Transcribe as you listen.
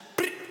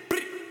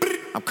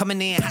I'm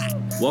coming in hot.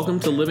 Welcome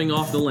to Living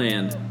Off the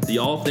Land, the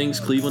All Things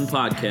Cleveland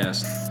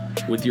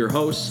podcast, with your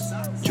hosts,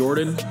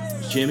 Jordan,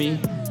 Jimmy,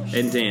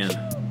 and Dan.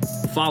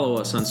 Follow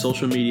us on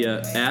social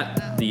media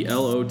at the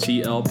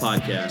LOTL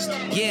podcast.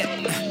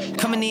 Yeah,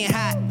 coming in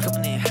hot.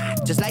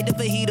 Just like the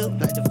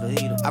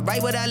fajita. I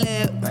write what I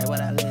live.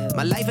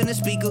 My life in the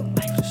speaker.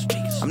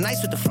 I'm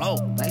nice with the flow.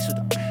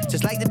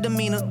 Just like the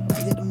demeanor.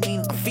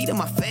 I'm feeding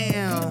my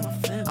fam.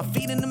 I'm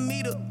feeding the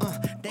meter.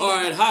 All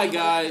right, hi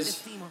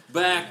guys.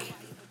 Back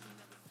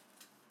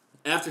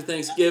after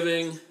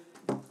Thanksgiving,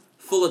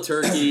 full of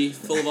turkey,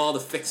 full of all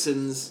the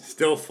fixins.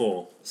 Still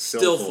full.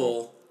 Still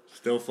full.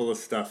 Still full of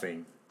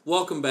stuffing.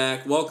 Welcome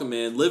back. Welcome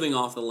in. Living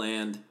Off the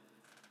Land.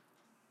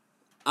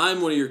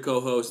 I'm one of your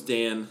co-hosts,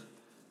 Dan,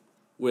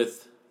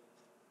 with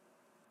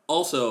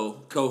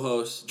also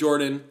co-hosts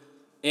Jordan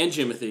and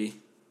Jimothy.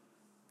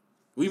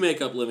 We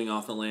make up Living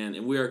Off the Land,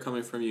 and we are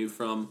coming from you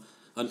from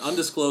an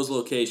undisclosed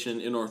location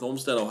in North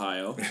Olmsted,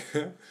 Ohio.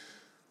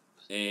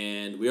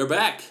 And we are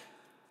back.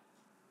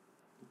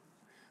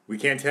 We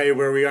can't tell you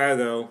where we are,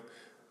 though.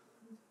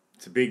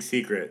 It's a big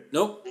secret.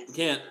 Nope, we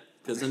can't,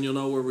 because then you'll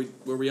know where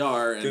we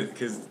are, and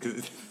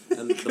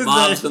And the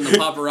mobs and the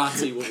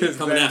paparazzi will be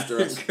coming after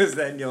us. Because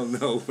then you'll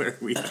know where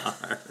we are.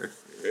 All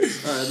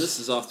right, this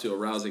is off to a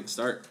rousing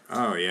start.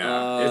 Oh,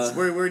 yeah.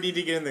 We need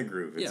to get in the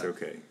groove. It's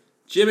okay.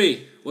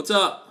 Jimmy, what's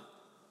up?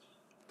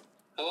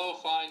 Hello,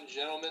 fine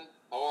gentlemen.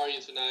 How are you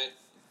tonight?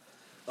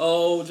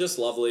 Oh, just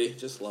lovely.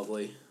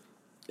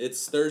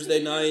 It's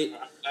Thursday night.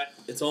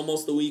 It's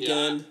almost the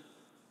weekend. Yeah.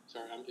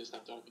 Sorry, I'm just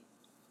not talking.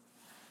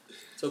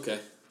 It's okay.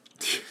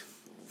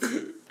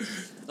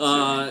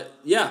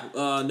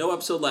 No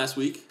episode last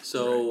week,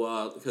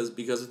 so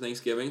because of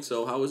Thanksgiving.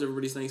 So how was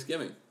everybody's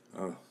Thanksgiving?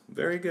 Oh,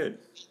 very good.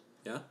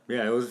 Yeah?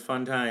 Yeah, it was a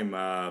fun time.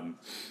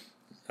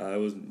 It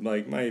was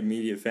like my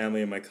immediate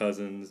family and my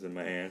cousins and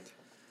my aunt.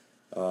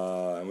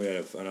 And we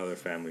had another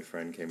family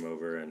friend came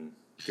over, and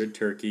good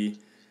turkey.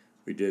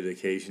 We did a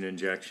Cajun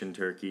injection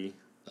turkey,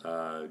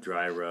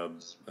 dry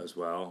rub as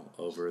well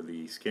over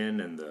the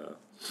skin and the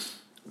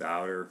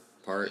outer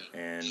part.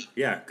 And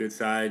yeah, good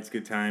sides,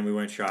 good time. We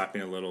went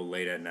shopping a little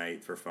late at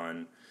night for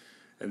fun.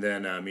 And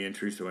then me and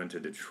Teresa went to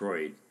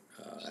Detroit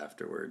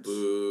afterwards.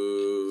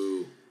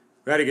 Boo.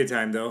 We had a good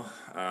time, though,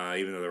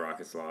 even though the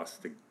Rockets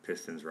lost the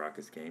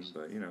Pistons-Rockets game.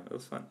 But, it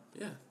was fun.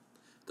 Yeah.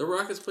 The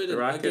Rockets played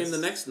a game the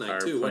next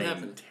night, too. What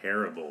happened?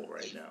 Terrible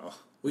right now.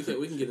 We can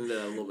get into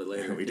that a little bit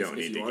later. We don't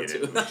need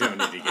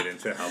to get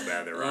into how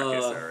bad the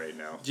Rockets are right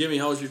now. Jimmy,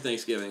 how was your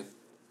Thanksgiving?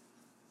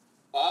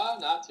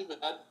 Not too bad.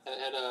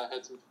 I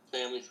had some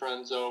family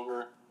friends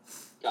over.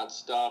 Got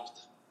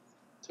stuffed.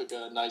 Took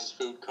a nice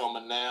food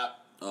coma nap.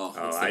 Oh,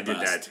 I did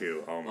that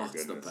too. Oh my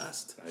goodness. It's the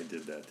best. I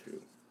did that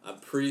too. I'm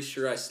pretty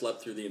sure I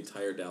slept through the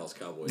entire Dallas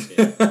Cowboys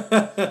game.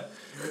 I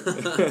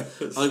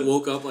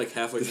woke up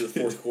halfway through the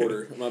fourth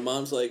quarter. My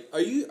mom's like,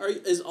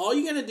 is all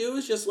you gonna do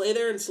is just lay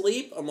there and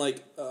sleep? I'm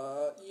like,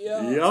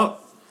 yeah. Yep.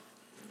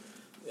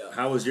 Yeah.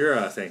 How was your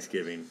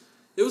Thanksgiving?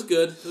 It was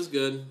good.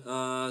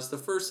 It's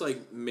the first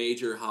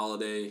major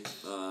holiday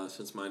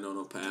since my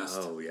nono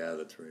passed. Oh yeah,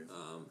 that's right.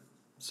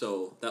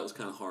 So that was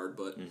kind of hard,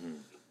 but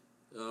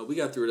we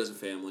got through it as a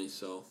family.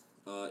 So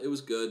it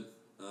was good.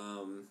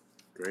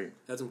 Great.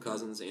 Had some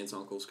cousins, aunts,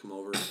 uncles come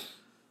over.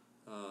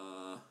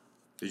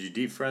 Did you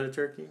deep fry the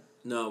turkey?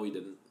 No, we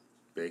didn't.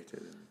 Baked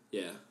it.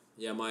 Yeah.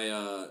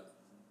 My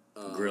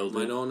grilled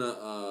my it.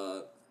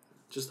 nonna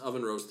just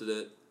oven roasted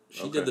it.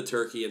 She did the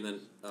turkey, and then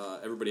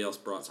everybody else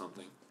brought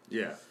something.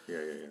 Yeah.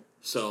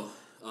 So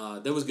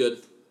that was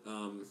good.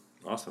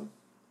 Awesome.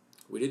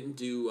 We didn't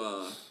do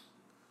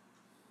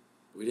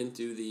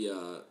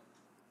the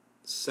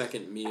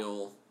second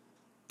meal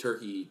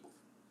turkey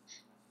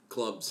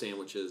club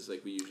sandwiches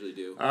like we usually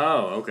do.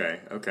 Oh, okay.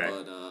 But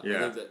I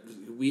think that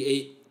we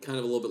ate kind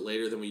of a little bit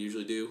later than we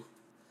usually do.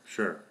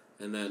 Sure.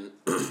 And then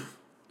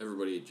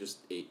everybody just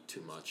ate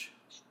too much.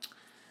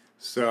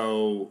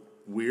 So,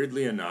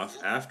 weirdly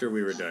enough, after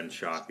we were done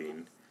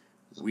shopping,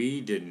 we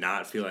did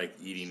not feel like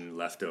eating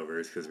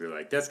leftovers because we were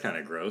like, that's kind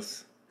of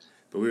gross.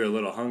 But we were a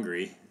little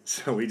hungry,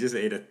 so we just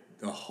ate a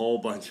whole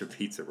bunch of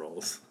pizza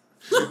rolls.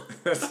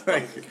 That's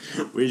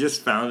we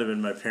just found them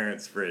in my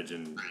parents' fridge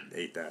and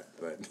ate that.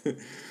 But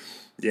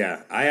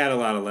yeah, I had a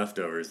lot of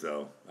leftovers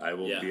though. I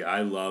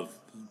love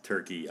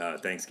turkey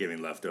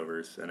Thanksgiving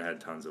leftovers, and I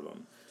had tons of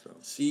them. So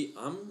see,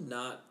 I'm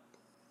not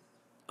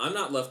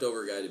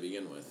leftover guy to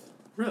begin with.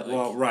 Really?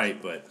 Well,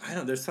 right, but I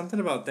don't. There's something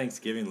about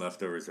Thanksgiving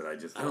leftovers that I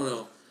don't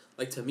know.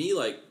 To me,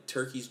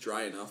 turkey's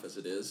dry enough as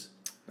it is.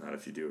 Not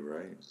if you do it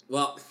right.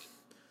 Well,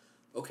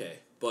 okay,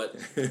 but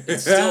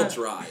it's still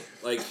dry.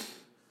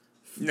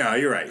 No,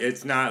 you're right.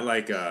 It's not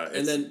by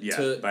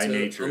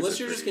nature. Unless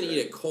you're just gonna eat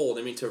it cold.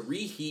 I mean, to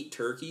reheat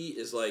turkey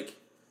is like.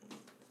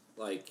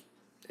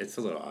 It's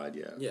a little odd,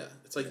 yeah. Yeah,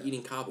 it's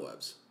eating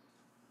cobwebs.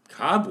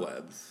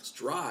 Cobwebs. It's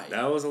dry.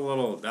 That was a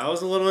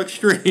little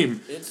extreme.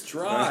 It's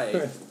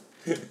dry.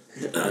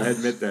 I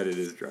admit that it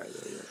is dry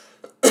though. Yes.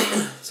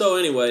 So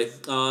anyway,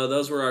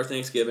 those were our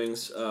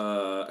Thanksgivings.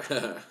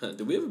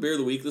 Do we have a beer of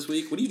the week this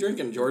week? What are you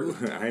drinking, Jordan?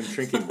 I'm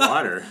drinking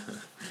water.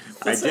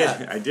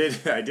 I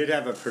did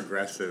have a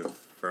progressive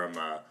from.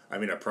 A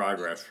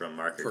progress from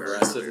Market Garden.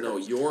 Progressive? No,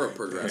 you're a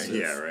progressive.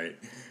 Yeah, right.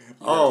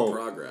 You're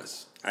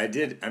progress. I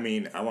did. I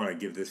mean, I want to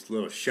give this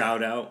little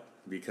shout out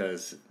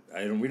because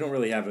we don't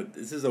really have a.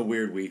 This is a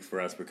weird week for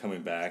us. We're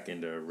coming back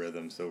into a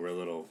rhythm, so we're a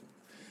little.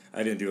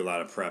 I didn't do a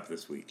lot of prep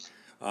this week,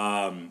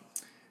 but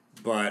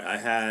I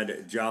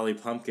had Jolly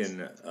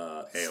Pumpkin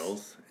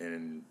ales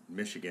in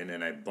Michigan,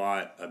 and I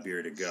bought a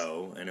beer to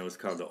go, and it was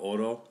called the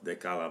Oro de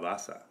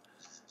Calabaza,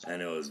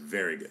 and it was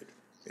very good.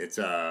 It's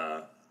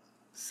a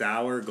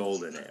sour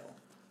golden ale.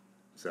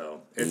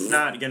 So, it's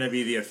not going to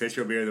be the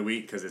official beer of the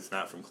week because it's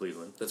not from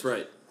Cleveland. That's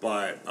right.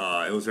 But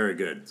it was very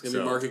good. It's going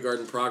to be Market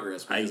Garden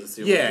Progress. It's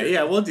the beer.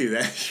 Yeah, we'll do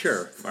that.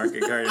 Sure. Market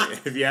Garden.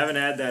 If you haven't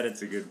had that,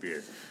 it's a good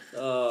beer.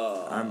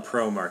 I'm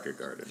pro Market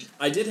Garden.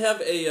 I did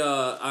have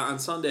on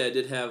Sunday, I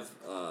did have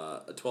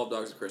a 12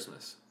 Dogs of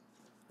Christmas.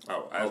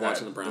 Oh, I was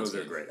watching the Browns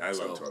Those are great. I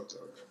love 12 Dogs.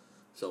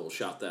 So we'll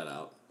shout that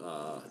out.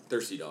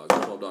 Thirsty Dogs,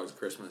 12 Dogs of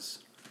Christmas.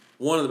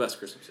 One of the best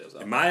Christmas sales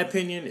out. In my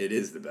opinion, it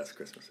is the best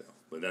Christmas ale.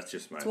 But that's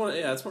just my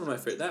opinion. It's one of my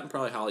favorite. That and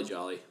probably Holly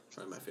Jolly.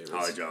 Probably my favorites.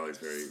 Holly Jolly is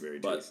very,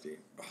 very tasty.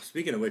 Oh,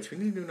 speaking of which, we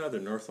need to do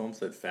another North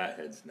Olmsted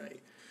Fatheads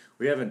night.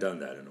 We haven't done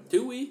that in a while.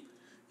 Do we?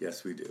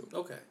 Yes, we do.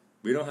 Okay.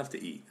 We don't have to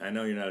eat. I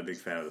know you're not a big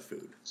fan of the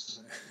food.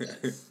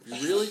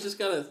 You really just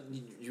gotta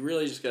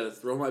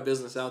throw my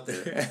business out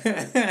there.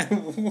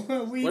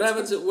 What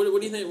happens? What do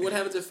you think? What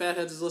happens if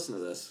Fatheads listen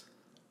to this?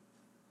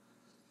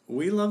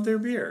 We love their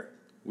beer.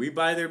 We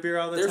buy their beer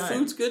all the time. Their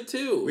food's good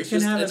too. We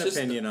can have an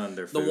opinion on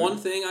their food. The one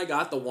thing I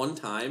got the one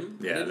time.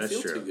 Yeah, that's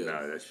feel true. Too good.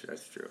 No,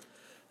 that's true.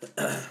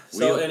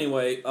 So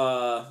anyway,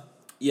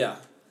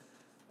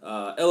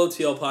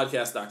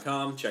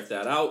 LOTLpodcast.com. Check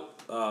that out.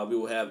 We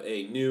will have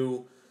a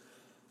new.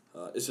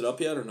 Is it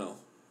up yet or no?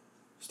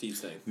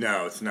 Steve's thing.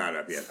 No, it's not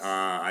up yet.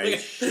 I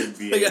should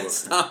be able. I gotta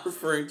stop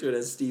referring to it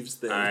as Steve's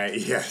thing.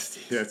 Yes,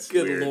 that's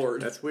good weird.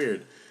 Lord. That's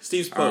weird.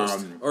 Steve's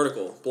post,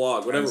 article,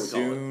 blog, whatever we call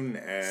it. As soon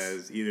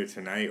as either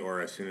tonight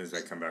or as soon as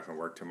I come back from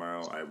work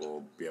tomorrow, I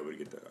will be able to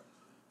get that up.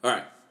 All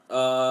right.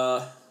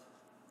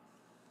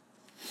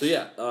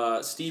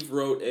 Steve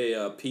wrote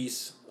a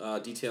piece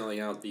detailing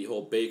out the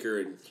whole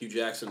Baker and Hugh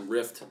Jackson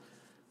rift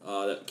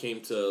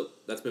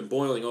that's been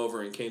boiling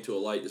over and came to a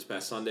light this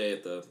past Sunday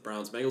at the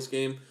Browns-Bengals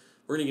game.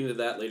 We're going to get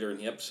into that later in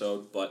the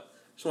episode, but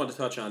just wanted to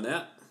touch on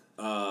that.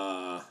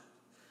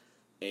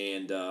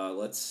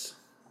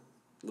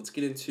 Let's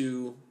get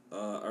into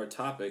our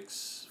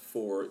topics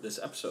for this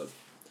episode.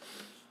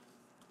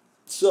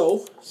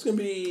 So, it's going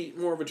to be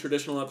more of a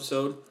traditional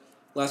episode.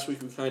 Last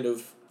week we kind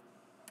of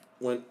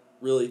went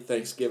really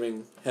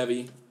Thanksgiving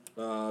heavy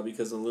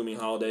because of the looming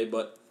holiday,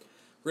 but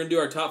we're going to do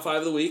our top 5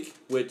 of the week,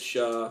 which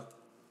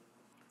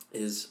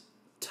is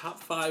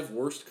top 5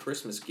 worst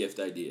Christmas gift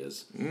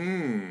ideas.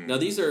 Now,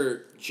 these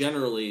are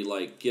generally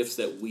like gifts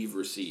that we've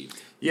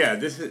received. Yeah,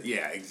 this is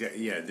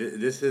exactly. Yeah,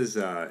 this is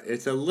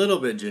it's a little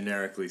bit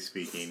generically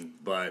speaking,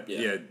 but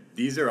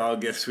these are all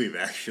gifts we've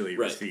actually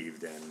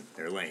received, and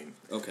they're lame.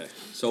 Okay,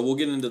 so we'll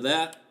get into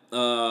that.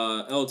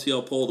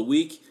 LTL poll of the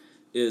week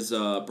is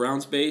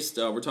Browns based.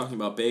 We're talking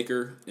about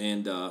Baker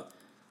and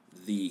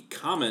the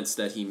comments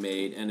that he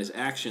made and his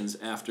actions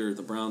after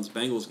the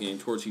Browns-Bengals game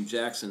towards Hugh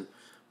Jackson,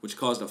 which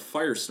caused a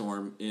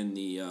firestorm in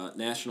the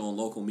national and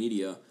local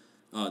media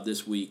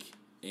this week.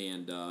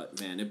 And,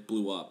 man, it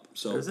blew up.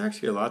 So there's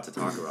actually a lot to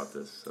talk about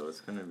this, so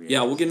it's going to be...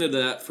 Yeah, we'll get into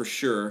that for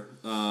sure.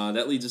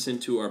 That leads us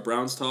into our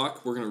Browns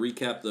talk. We're going to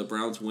recap the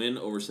Browns win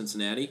over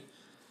Cincinnati.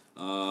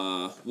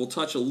 We'll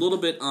touch a little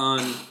bit on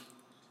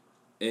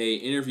a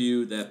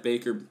interview that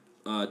Baker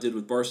did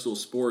with Barstool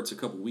Sports a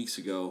couple weeks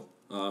ago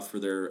for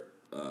their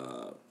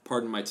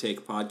Pardon My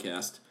Take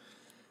podcast.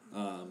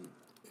 So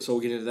we'll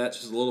get into that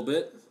just a little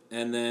bit.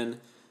 And then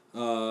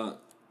all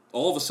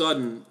of a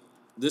sudden,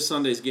 this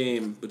Sunday's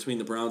game between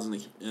the Browns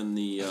and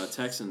the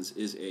Texans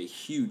is a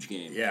huge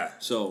game. Yeah.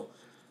 So,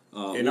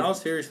 in all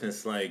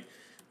seriousness, like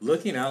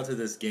looking out to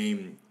this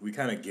game, we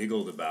kind of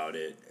giggled about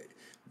it.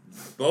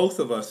 Both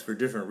of us for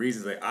different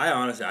reasons. Like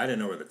I didn't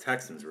know where the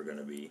Texans were going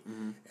to be,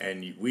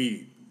 and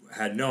we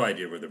had no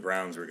idea where the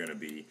Browns were going to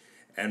be.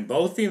 And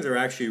both teams are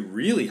actually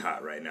really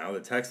hot right now.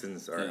 The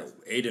Texans are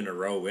 8 in a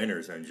row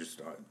winners, and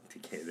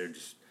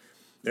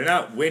they're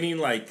not winning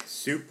like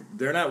super.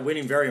 They're not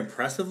winning very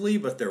impressively,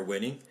 but they're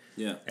winning.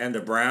 Yeah. And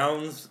the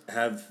Browns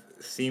have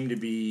seemed to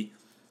be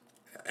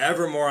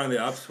ever more on the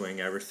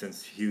upswing ever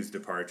since Hugh's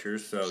departure.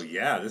 So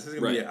yeah, this is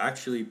going to be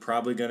actually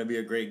probably going to be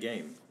a great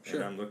game. Sure.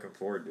 And I'm looking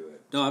forward to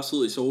it. No,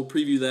 absolutely. So we'll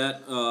preview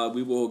that.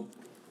 We will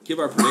give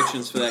our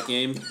predictions for that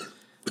game.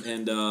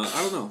 And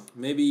I don't know.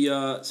 Maybe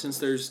since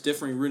there's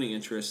differing rooting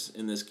interests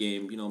in this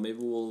game, maybe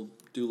we'll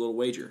do a little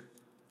wager.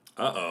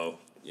 Uh-oh.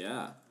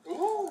 Yeah.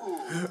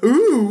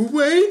 Ooh,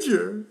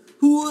 wager.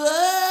 Whoa!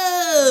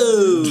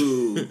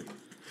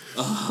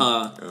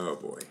 Oh,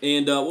 boy.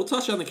 And we'll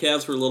touch on the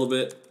Cavs for a little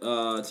bit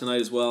tonight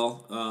as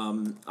well.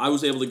 I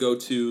was able to go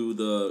to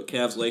the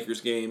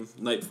Cavs-Lakers game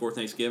night before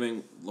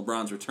Thanksgiving,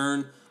 LeBron's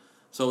return.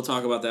 So we'll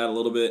talk about that a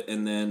little bit.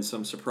 And then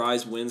some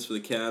surprise wins for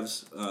the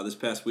Cavs this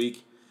past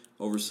week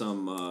over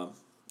some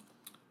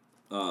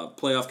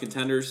playoff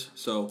contenders.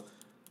 So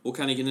we'll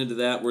kind of get into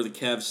that, where the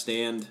Cavs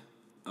stand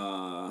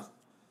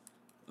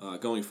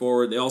going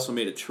forward. They also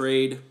made a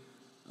trade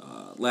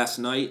last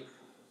night,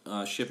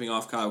 shipping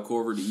off Kyle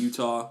Korver to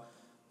Utah,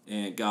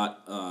 and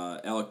got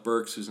Alec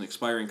Burks, who's an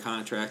expiring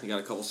contract, and got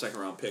a couple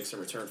second-round picks in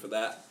return for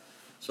that.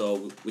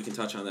 So we can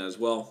touch on that as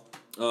well.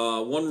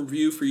 One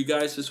review for you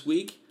guys this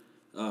week.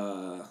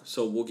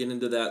 So we'll get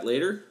into that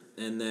later.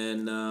 And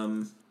then,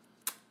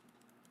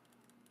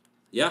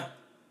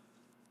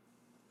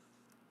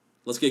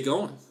 let's get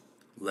going.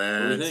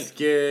 Let's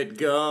get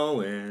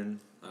going.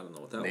 I don't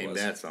know what that Name was.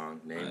 Name that song.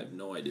 I have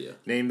no idea.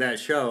 Name that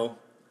show.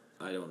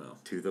 I don't know.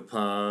 To the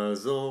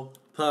puzzle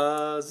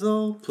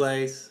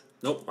place.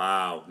 Nope.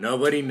 Wow.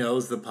 Nobody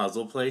knows the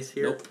puzzle place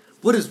here? Nope.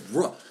 What is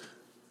wrong?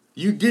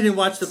 You didn't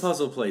watch the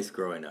puzzle place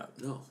growing up?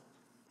 No.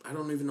 I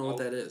don't even know what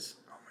that is.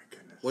 Oh my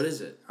goodness. What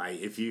is it? I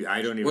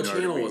don't even What know.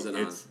 channel was it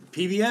on? It's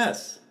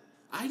PBS.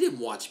 I didn't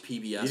watch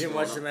PBS. You didn't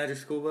watch the Magic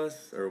School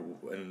Bus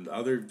and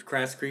other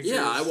Crass Creatures?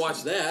 Yeah, I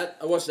watched that.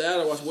 I watched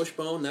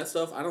Wishbone, that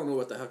stuff. I don't know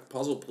what the heck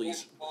Puddle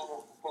Place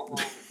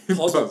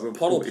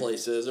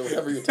is, or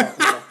whatever you're talking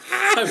about.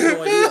 I have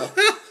no idea.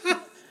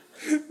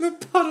 The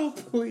Puddle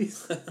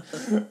Police.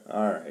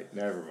 All right,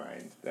 never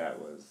mind.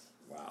 That was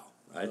wow.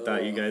 I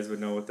thought you guys would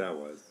know what that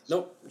was.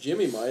 Nope,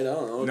 Jimmy might. I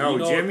don't know. No, you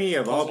know Jimmy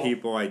of all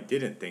people, I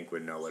didn't think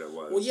would know what it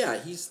was. Well, yeah,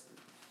 he's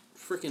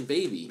freaking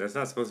baby. That's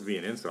not supposed to be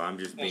an insult. I'm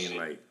just being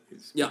like,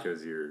 it's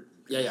because you're.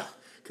 Yeah.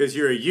 Because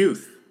you're a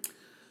youth.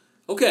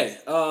 Okay,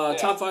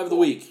 top 5 of the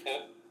week.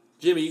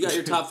 Jimmy, you got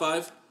your top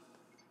 5?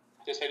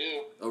 Yes, I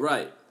do. All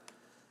right.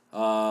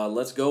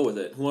 Let's go with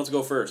it. Who wants to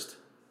go first?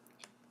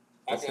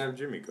 Let's have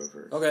Jimmy go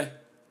first. Okay.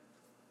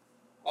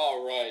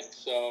 All right.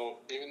 So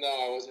even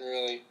though I wasn't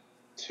really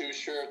too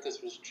sure if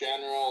this was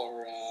general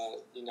or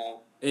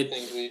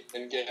things we've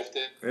been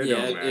gifted.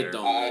 It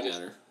don't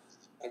matter.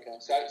 Okay.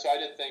 So I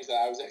did things that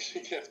I was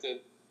actually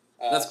gifted.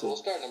 That's so cool. We'll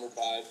start number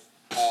 5.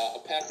 A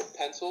pack of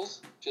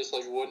pencils, just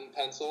like wooden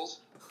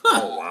pencils.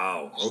 Oh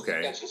wow!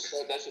 Okay. That's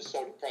just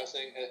so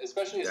depressing,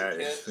 especially as a kid.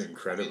 That is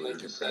incredibly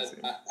like depressing.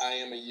 You said, I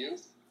am a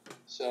youth,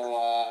 so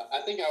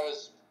I think I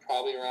was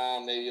probably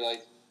around maybe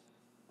like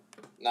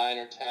 9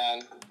 or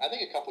 10. I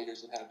think a couple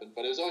years it happened,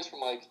 but it was always from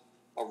like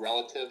a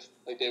relative.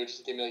 Like they would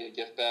just give me like a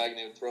gift bag and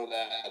they would throw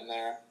that in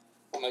there.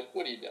 I'm like,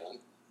 what are you doing?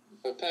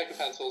 A pack of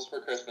pencils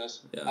for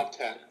Christmas. Yeah. I'm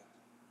 10.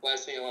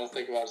 Last thing I want to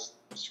think about is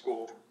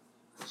school.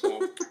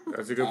 So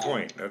that's a good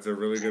point. That's a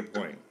really good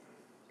point.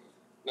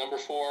 Number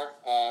 4,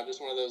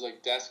 just one of those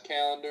like desk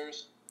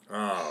calendars.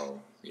 Oh,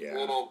 yeah.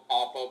 Little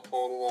pop-up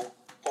foldable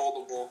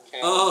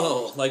calendars.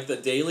 Oh, like the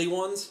daily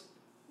ones?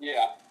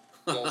 Yeah.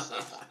 Those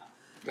things.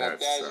 That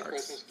that is sucks. a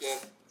Christmas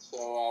gift, so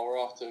we're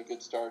off to a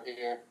good start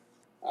here.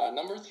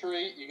 Number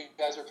 3, you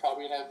guys are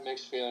probably going to have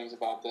mixed feelings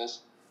about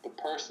this, but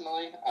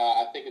personally,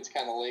 I think it's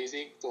kind of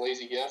lazy. It's a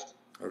lazy gift.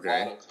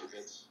 Okay. Lotto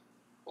tickets.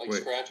 Like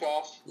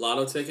scratch-offs.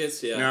 Lotto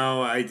tickets? Yeah.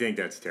 No, I think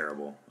that's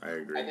terrible. I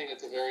agree. I think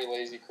it's a very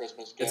lazy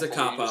Christmas gift. It's a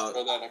cop-out. You just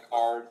throw that in a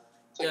card.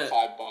 It's like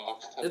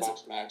 $5,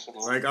 $10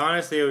 maximum. Like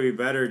honestly, it would be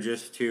better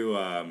just to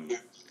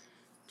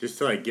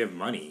like give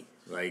money,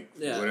 like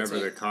whatever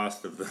the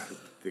cost of the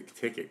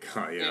ticket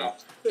cost. You know.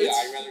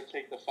 I'd rather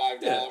take the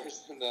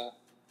 $5 than the.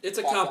 It's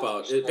a cop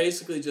out. It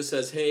basically just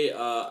says, "Hey,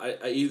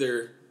 I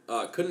either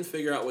couldn't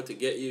figure out what to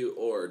get you,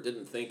 or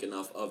didn't think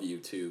enough of you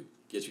to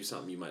get you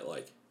something you might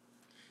like."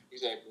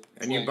 Exactly.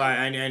 And you buy,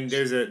 and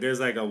there's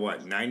like a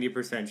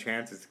 90%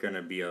 chance it's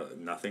gonna be a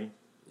nothing.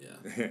 Yeah.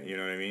 You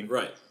know what I mean?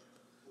 Right.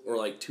 Or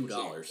like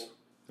 $2.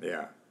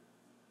 Yeah.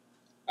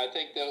 I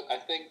think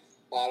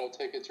lotto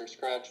tickets or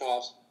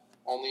scratch-offs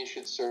only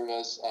should serve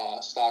as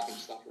stocking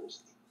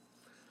stuffers.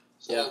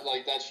 So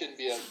like that shouldn't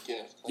be a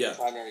gift, a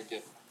primary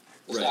gift.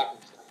 A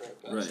stocking stuffer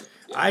at best. Right.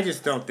 Yeah. I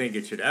just don't think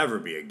it should ever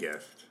be a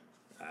gift.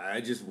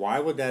 Why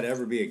would that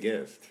ever be a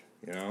gift?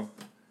 You know?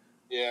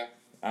 Yeah.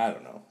 I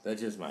don't know.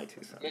 That's just my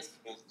 2 cents.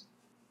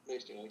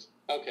 Mixed feelings.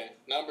 Okay,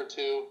 number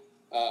 2,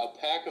 a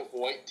pack of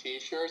white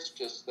T-shirts,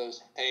 just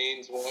those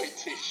Hanes white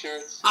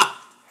T-shirts.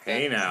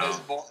 Hey now. As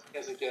boring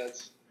as it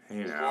gets.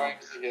 Hey as now. boring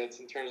as it gets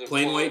in terms of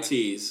Plain white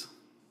tees.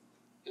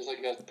 Just like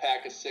a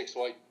pack of 6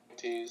 white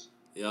tees.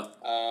 Yep.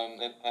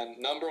 And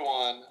number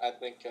 1, I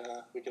think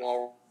we can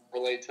all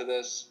relate to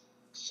this.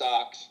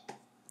 Socks.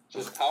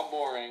 Just how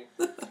boring.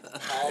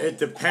 It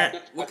depends.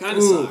 What kind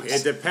of socks?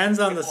 It depends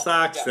on the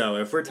socks, though.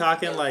 If we're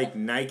talking like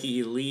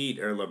Nike Elite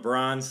or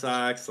LeBron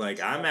socks, like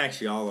I'm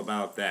actually all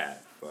about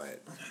that.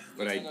 But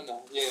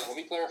No. Yeah, let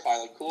me clarify.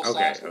 Like cool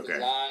socks with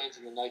designs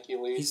and the Nike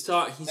Elite. He's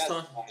talking.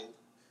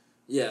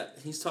 Yeah,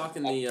 he's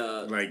talking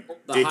the like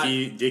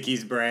the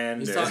Dickies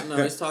brand. He's talking. No,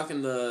 he's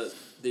talking the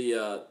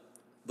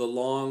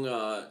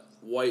long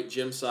white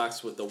gym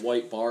socks with the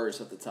white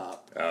bars at the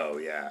top. Oh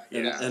yeah.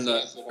 And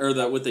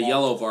with the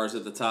yellow bars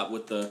at the top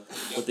with the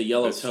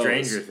yellow toes.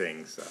 Stranger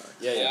Things socks.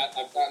 Yeah.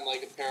 I've gotten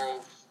like a pair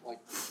of like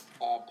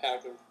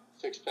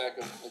six pack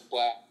of like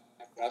black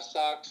dress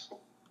socks.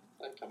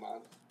 Like, come on.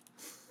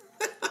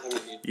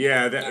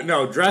 Yeah,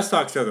 dress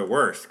socks are the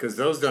worst because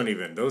those aren't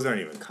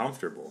even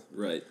comfortable.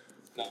 Right.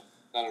 No,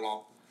 not at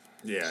all.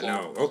 Yeah, So,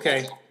 no.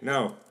 Okay.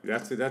 No,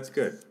 that's good. That's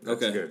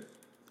Okay. good.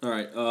 All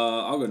right,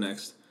 I'll go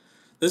next.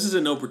 This is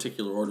in no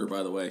particular order,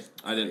 by the way.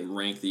 I didn't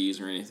rank these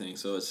or anything,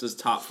 so it says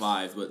top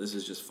 5, but this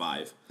is just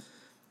 5.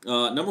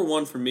 Number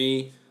 1 for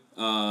me,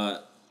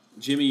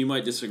 Jimmy, you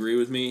might disagree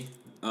with me,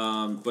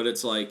 but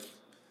it's like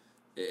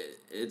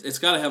it's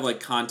got to have like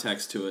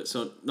context to it.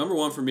 So number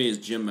 1 for me is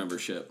gym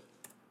membership.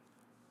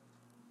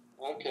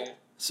 Okay.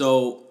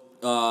 So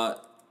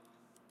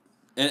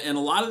and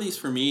a lot of these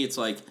for me, it's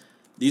like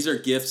these are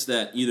gifts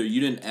that either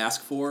you didn't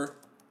ask for,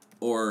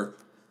 or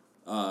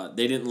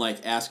they didn't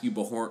like ask you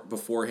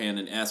beforehand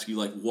and ask you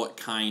like what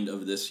kind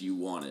of this you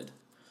wanted.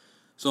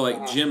 So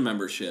like gym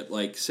membership,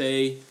 like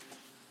say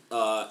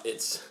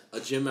it's a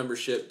gym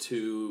membership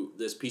to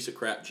this piece of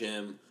crap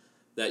gym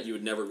that you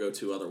would never go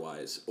to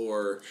otherwise,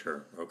 or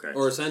Sure. Okay.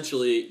 or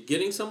essentially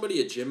getting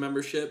somebody a gym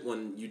membership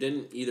when you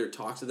didn't either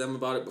talk to them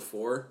about it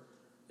before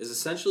is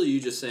essentially you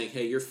just saying,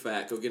 hey, you're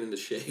fat, go get into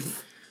shape.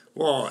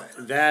 Well,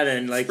 that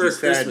and like For you a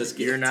said, Christmas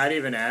you're gift. not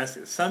even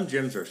asking. Some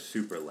gyms are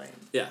super lame.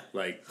 Yeah.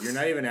 Like you're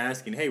not even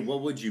asking, hey,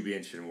 what would you be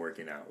interested in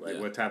working out? Like Yeah.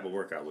 what type of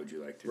workout would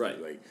you like to Right.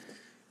 do?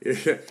 Like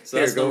So here,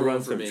 that's go number run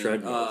 1 for some me.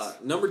 treadmills.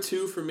 Number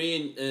 2 for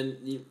me,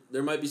 and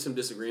there might be some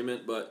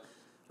disagreement, but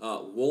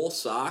wool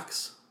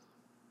socks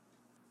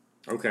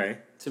Okay.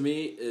 to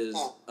me is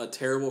a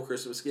terrible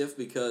Christmas gift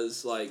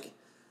because, like,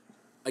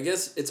 I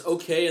guess it's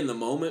okay in the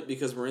moment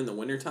because we're in the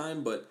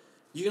wintertime, but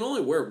you can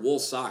only wear wool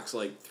socks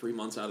like 3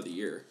 months out of the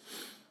year.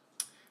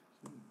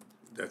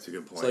 That's a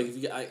good point. So like if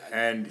you,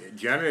 And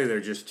generally they're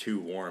just too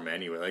warm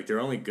anyway. Like they're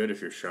only good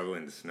if you're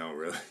shoveling the snow,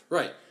 really.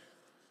 right.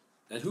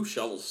 And who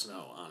shovels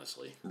snow,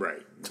 honestly?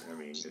 Right. I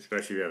mean, especially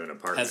if you have an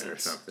apartment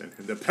Peasants. or something.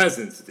 The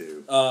peasants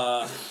do.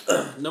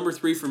 Number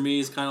 3 for me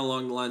is kind of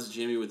along the lines of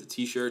Jimmy with the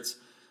t-shirts,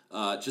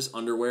 just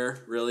underwear,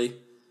 really.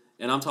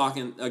 And I'm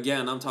talking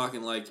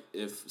like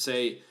if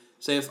say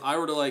if I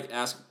were to like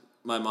ask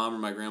my mom or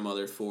my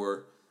grandmother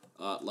for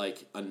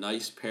like a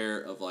nice pair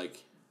of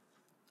like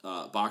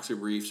boxer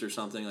briefs or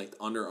something, like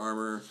Under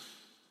Armour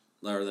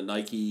or the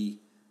Nike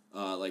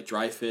like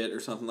Dry Fit or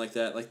something like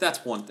that. Like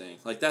that's one thing.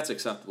 Like that's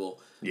acceptable.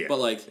 Yeah. But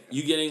like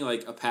you getting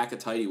like a pack of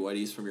tighty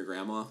whities from your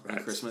grandma on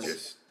That's Christmas,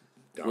 just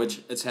dumb.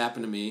 which it's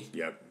happened to me.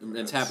 Yep.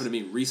 It's happened to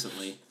me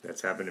recently,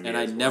 That's happened to me and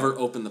I as well. never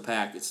opened the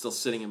pack. It's still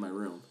sitting in my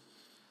room.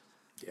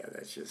 Yeah,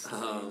 that's just...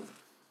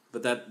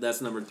 But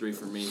that's number 3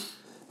 for me.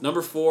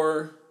 Number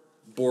 4,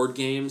 board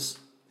games.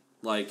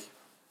 Like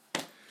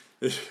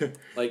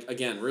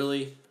again,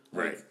 really.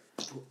 right.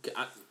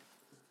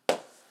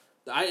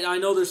 I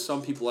know there's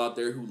some people out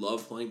there who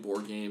love playing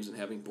board games and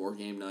having board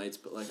game nights,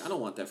 but like I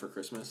don't want that for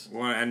Christmas.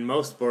 Well, and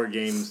most board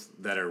games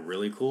that are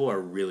really cool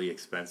are really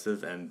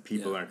expensive, and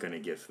people Yeah. aren't going to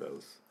gift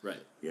those. Right.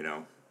 You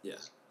know? Yeah.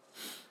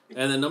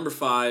 And then number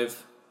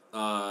 5,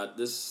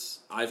 this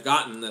I've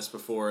gotten this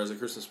before as a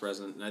Christmas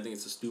present, and I think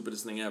it's the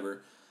stupidest thing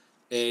ever.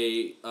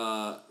 A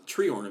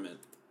tree ornament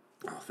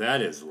Oh,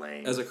 that is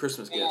lame. as a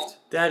Christmas gift.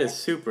 That is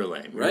super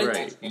lame. You're Right?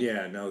 right.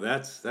 Yeah, no,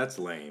 that's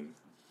lame.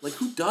 Like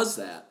who does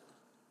that?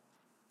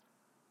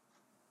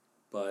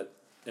 But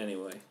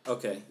anyway,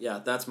 okay, yeah,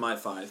 that's my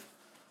 5.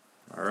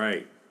 All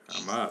right,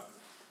 I'm up.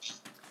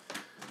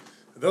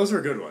 Those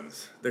were good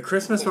ones. The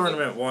Christmas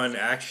ornament one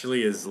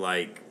actually is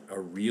like a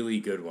really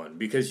good one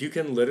because you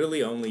can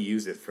literally only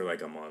use it for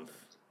like a month.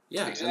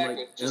 Yeah,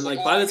 Exactly. and Just like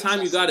like by all the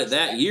time you got it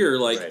that year,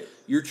 like Right.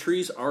 your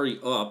tree's already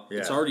up.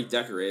 It's Yeah. already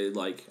decorated.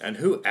 Like And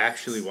who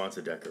actually wants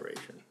a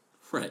decoration?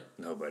 right.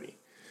 Nobody.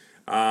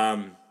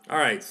 All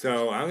right,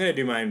 so I'm going to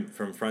do mine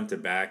from front to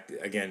back.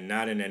 Again,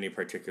 not in any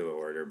particular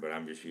order, but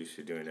I'm just used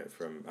to doing it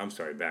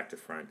back to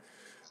front.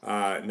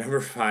 Number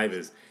 5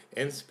 is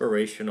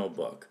inspirational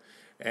book.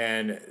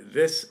 And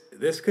this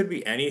could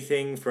be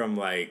anything from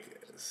like,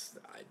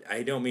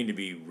 I don't mean to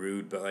be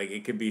rude, but like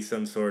it could be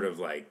some sort of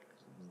like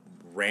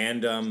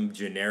random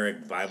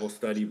generic Bible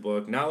study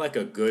book. Not like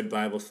a good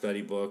Bible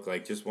study book,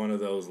 like just one of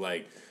those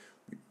like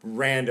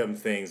random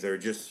things that are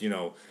just,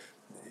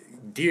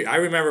 I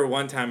remember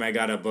one time I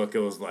got a book, it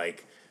was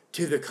like,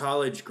 to the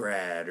college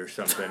grad or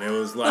something. It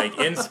was like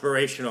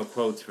inspirational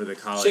quotes for the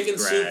college Chicken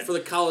grad. soup for the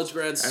college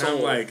grad And soul.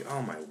 I'm like,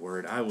 oh my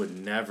word, I would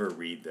never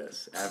read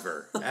this,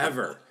 ever,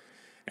 ever.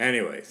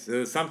 Anyway,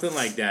 so something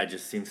like that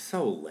just seems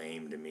so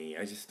lame to me.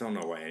 I just don't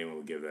know why anyone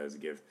would give that as a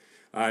gift.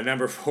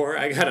 Number 4,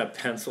 I got a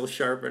pencil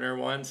sharpener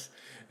once,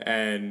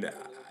 and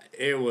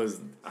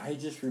I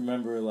just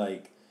remember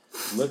like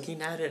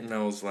looking at it and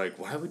I was like,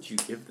 why would you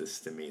give this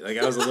to me? Like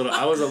I was a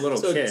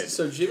little kid.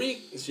 So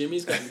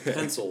Jimmy's gotten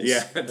pencils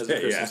Yeah, as a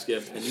Christmas yeah.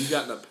 gift, and you've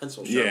gotten a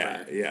pencil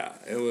sharpener. Yeah.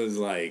 It was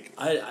like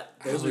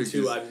Those are was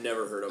 2 just- I've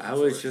never heard of. I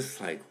before. was just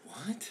like,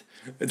 what?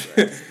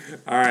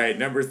 All right,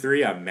 number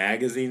 3, a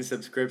magazine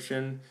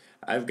subscription.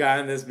 I've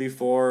gotten this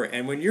before,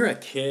 and when you're a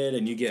kid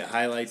and you get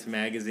Highlights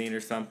magazine or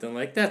something,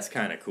 like that's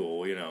kind of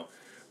cool,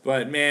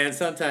 But man,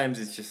 sometimes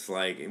it's just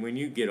like when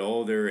you get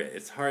older,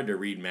 it's hard to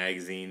read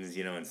magazines,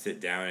 and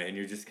sit down and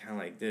you're just kind of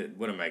like, dude,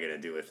 what am I gonna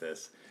do with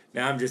this?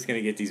 Now I'm just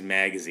gonna get these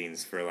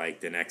magazines for like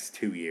the next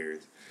 2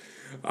 years.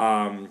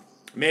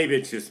 Maybe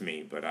it's just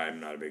me, but I'm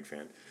not a big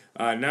fan.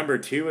 Number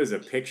 2 is a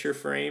picture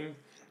frame.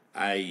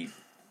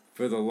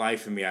 for the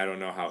life of me, I don't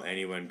know how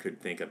anyone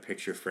could think a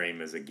picture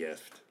frame is a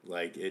gift.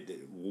 Like,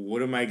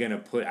 what am I going to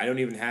put? I don't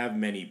even have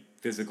many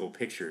physical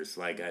pictures.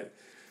 Like,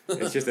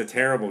 it's just a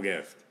terrible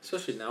gift.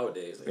 Especially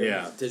nowadays. Like,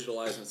 Yeah.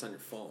 Digitalized when it's on your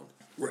phone.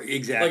 Right,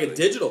 exactly. Like a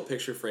digital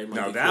picture frame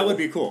might be that cool. would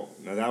be cool.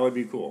 No, that would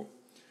be cool.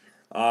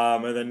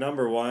 And then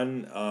number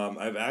one,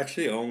 I've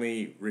actually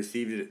only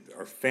received it,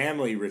 our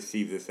family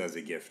received this as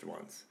a gift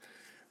once.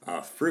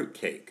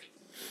 Fruitcake.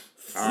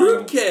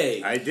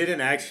 Fruitcake! I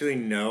didn't actually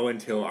know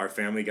until our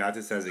family got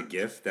this as a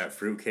gift that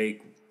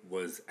fruitcake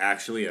was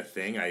actually a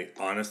thing. I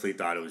honestly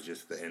thought it was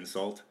just the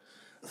insult.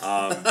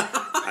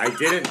 I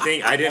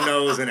didn't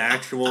know it was an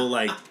actual,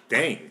 like,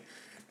 thing.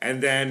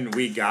 And then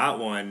we got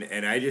one,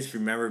 and I just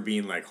remember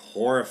being, like,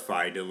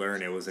 horrified to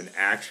learn it was an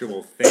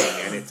actual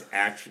thing, and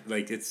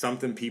it's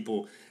something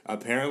people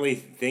apparently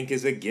think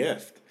is a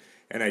gift.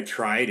 And I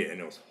tried it, and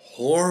it was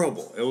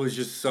horrible. It was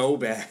just so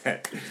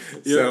bad.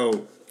 Yeah.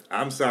 So,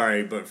 I'm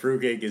sorry, but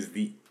fruitcake is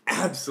the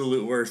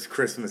absolute worst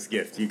Christmas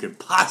gift you could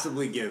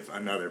possibly give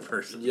another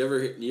person. You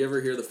ever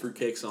hear the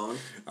fruitcake song?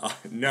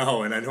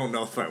 No, and I don't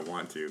know if I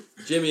want to.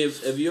 Jimmy,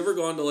 have you ever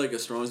gone to, like, a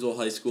Strongsville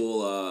High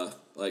School,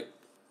 like,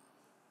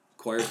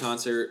 choir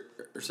concert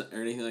or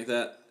anything like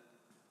that?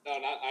 No,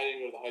 I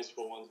didn't go to the high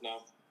school ones, no.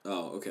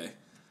 Oh, okay.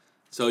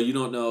 So you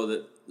don't know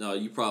that... No,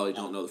 you probably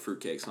don't know the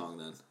fruitcake song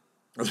then.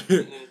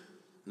 Mm-hmm.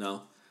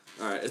 No?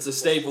 Alright, it's a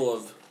staple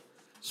of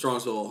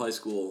Strongsville High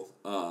School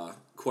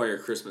choir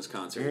Christmas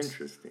concerts.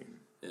 Interesting.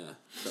 Yeah,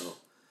 so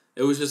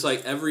it was just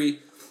like every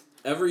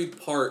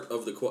part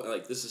of the choir,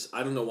 like this is,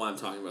 I don't know why I'm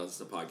talking about this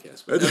in the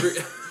podcast, but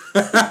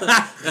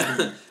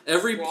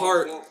every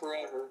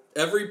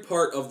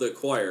part of the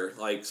choir,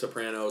 like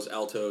sopranos,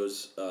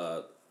 altos,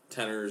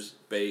 tenors,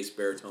 bass,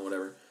 baritone,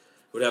 whatever,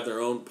 would have their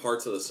own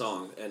parts of the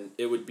song, and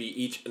it would be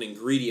each an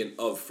ingredient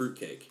of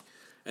fruitcake.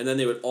 And then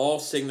they would all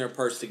sing their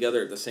parts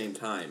together at the same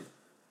time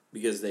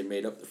because they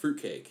made up the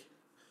fruitcake.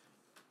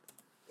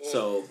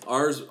 So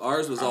ours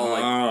was all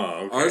like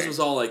ours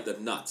was all like the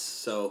nuts.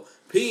 So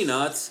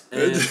peanuts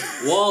and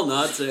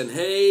walnuts and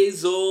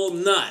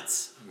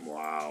hazelnuts.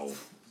 Wow.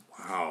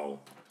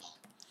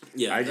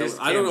 Yeah, I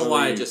don't know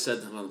why I just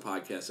said that on the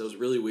podcast. It was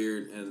really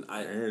weird, and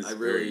I really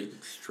very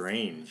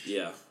strange.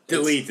 Yeah.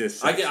 Delete this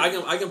section.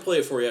 I can play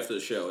it for you after the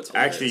show. It's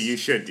hilarious. Actually, you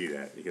should do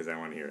that because I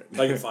want to hear it.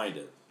 I can find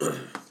it,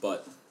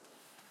 but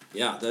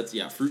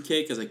yeah,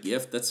 fruitcake as a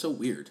gift. That's so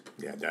weird.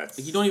 Yeah, that's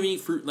like you don't even eat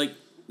fruit like.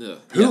 Ugh.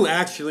 Who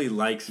actually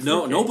likes fruitcake?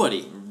 No,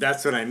 nobody.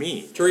 That's what I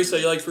mean. Teresa,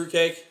 you like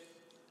fruitcake?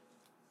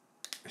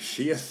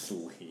 She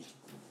asleep.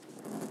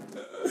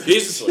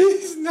 She's asleep.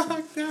 She's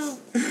knocked out.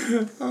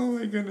 Oh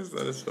my goodness,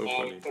 that is so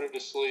funny. Put her to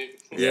sleep.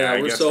 Yeah,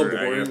 we're so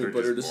boring. We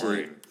put her to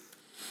boring. sleep.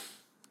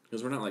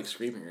 Because we're not like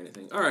screaming or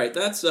anything. All right,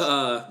 that's the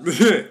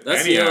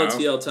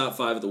LTL top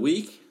 5 of the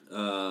week.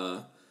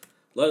 Let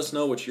us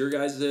know what your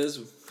guys' is.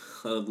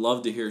 I'd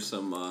love to hear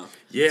some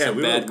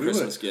bad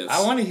Christmas gifts.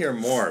 I want to hear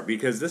more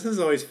because this is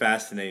always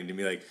fascinating to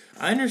me. Like,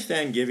 I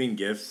understand giving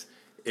gifts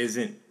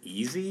isn't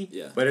easy,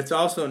 but it's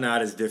also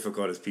not as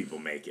difficult as people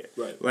make it.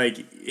 Right.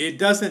 Like, it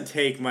doesn't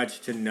take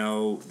much to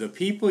know the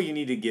people you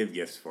need to give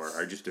gifts for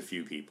are just a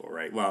few people,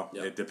 right? Well,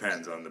 it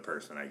depends on the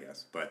person, I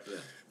guess. But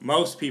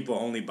most people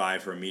only buy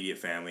for immediate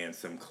family and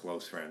some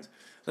close friends.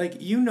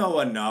 Like, you know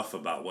enough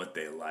about what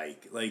they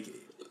like. Like,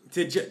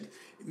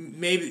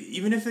 maybe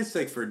even if it's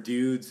like for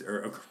dudes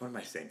or what am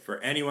I saying, for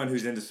anyone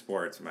who's into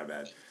sports, my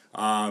bad,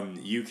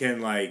 you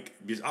can like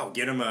just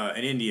get them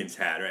an Indians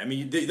hat, right? I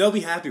mean they'll be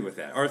happy with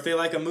that. Or if they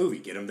like a movie,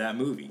 get them that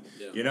movie.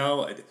 You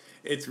know,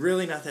 it's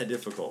really not that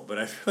difficult, but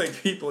I feel like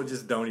people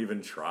just don't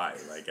even try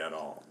like at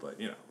all. But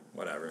you know,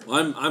 whatever.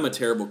 Well, I'm a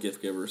terrible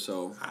gift giver,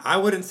 so I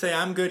wouldn't say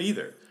I'm good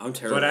either. I'm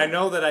terrible, but I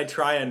know that I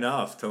try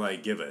enough to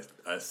like give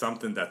a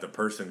something that the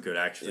person could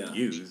actually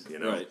use. You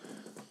know, right?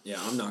 Yeah,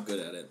 I'm not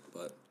good at it,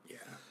 but.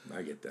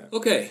 I get that.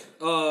 Okay,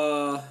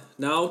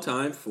 now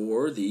time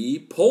for the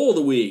poll of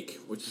the week,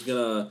 which is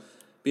going to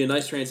be a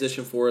nice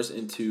transition for us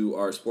into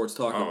our sports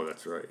talk. Oh,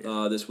 that's right.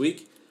 This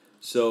week.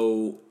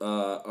 So,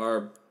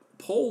 our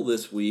poll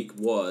this week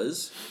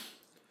was,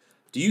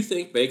 do you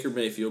think Baker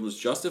Mayfield was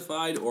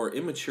justified or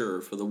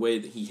immature for the way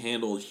that he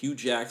handled Hugh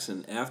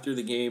Jackson after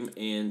the game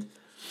and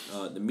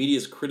the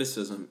media's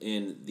criticism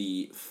in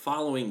the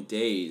following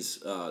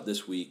days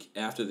this week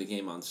after the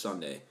game on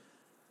Sunday?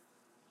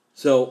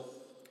 So...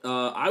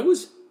 I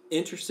was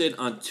interested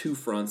on two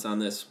fronts on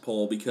this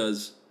poll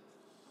because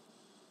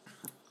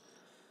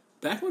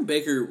back when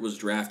Baker was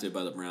drafted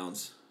by the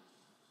Browns,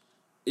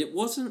 it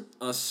wasn't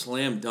a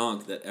slam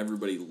dunk that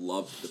everybody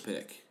loved the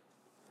pick.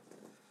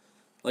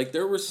 Like,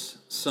 there was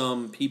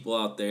some people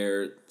out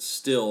there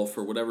still,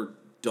 for whatever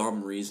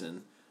dumb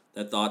reason,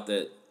 that thought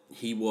that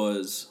he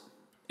was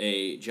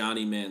a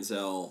Johnny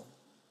Manziel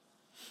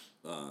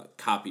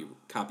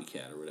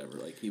copycat or whatever.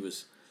 Like, he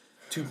was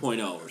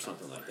 2.0 or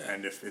something like that.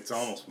 And if it's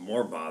almost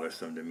more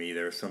bothersome to me,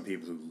 there are some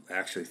people who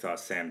actually thought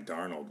Sam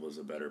Darnold was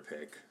a better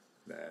pick.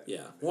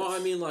 Well, I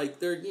mean, like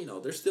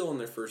they're still in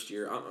their first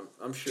year.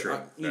 I'm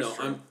sure.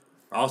 True.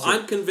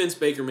 I'm convinced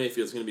Baker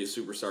Mayfield's going to be a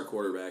superstar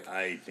quarterback.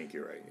 I think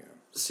you're right. Yeah.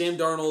 Sam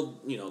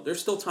Darnold, there's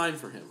still time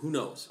for him. Who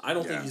knows? I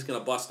don't think Yeah. he's going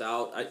to bust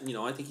out. I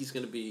think he's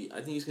going to be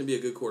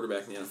a good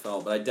quarterback in the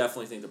NFL. But I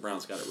definitely think the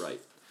Browns got it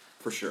right,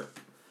 for sure.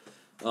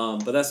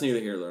 But that's neither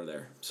here nor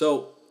there.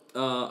 So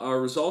our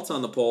results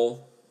on the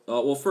poll.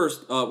 Well,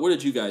 first, what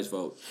did you guys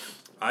vote?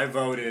 I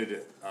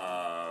voted.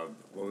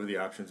 What were the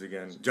options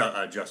again?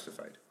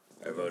 Justified.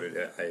 I voted.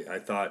 I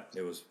thought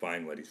it was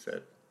fine what he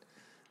said.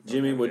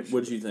 Jimmy, what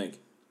did you think?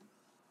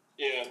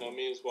 Yeah, no,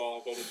 me as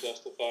well. I voted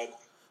Justified.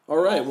 All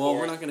right. Well,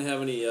 we're not going to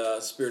have any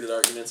spirited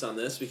arguments on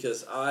this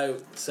because I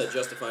said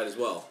Justified as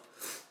well.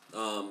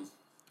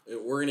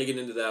 We're going to get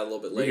into that a little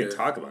bit later. We can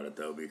talk about it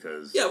though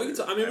because we can. We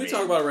can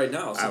talk about it right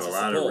now. I have a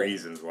lot of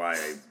reasons why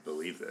I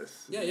believe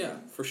this. Yeah,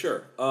 for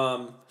sure.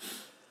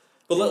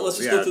 But let's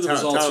just go through the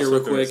results here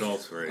real quick.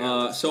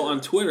 So on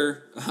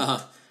Twitter,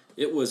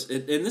 it was,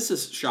 and this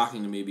is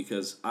shocking to me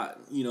because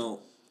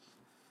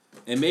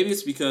and maybe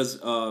it's because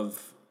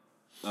of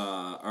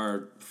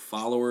our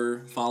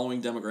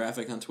following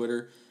demographic on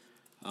Twitter,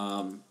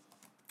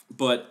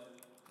 but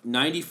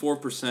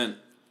 94%.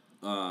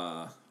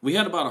 We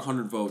had about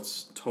 100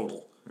 votes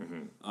total.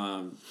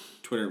 On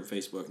Twitter and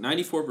Facebook.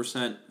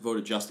 94%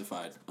 voted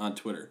Justified on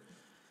Twitter.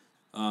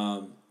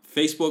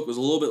 Facebook was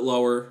a little bit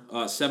lower,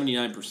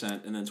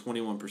 79%, and then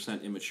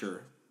 21%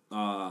 immature.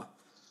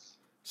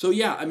 So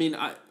yeah, I mean,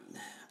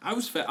 I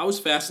was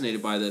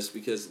fascinated by this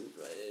because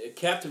it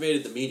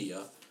captivated the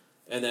media,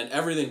 and then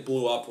everything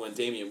blew up when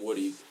Damien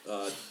Woody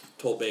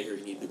told Baker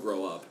he needed to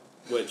grow up,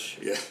 which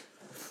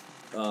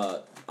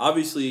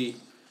obviously,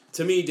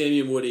 to me,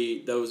 Damien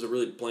Woody, that was a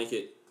really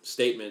blanket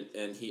statement,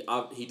 and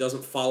he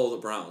doesn't follow the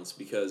Browns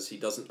because he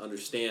doesn't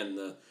understand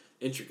the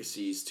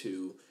intricacies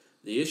to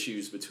the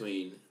issues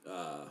between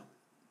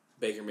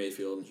Baker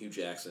Mayfield and Hugh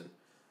Jackson.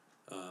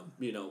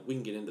 We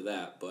can get into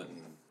that, but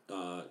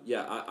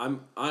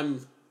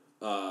I'm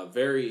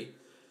very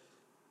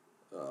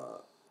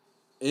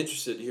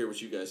interested to hear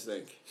what you guys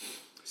think.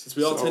 Since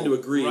we all tend to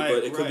agree,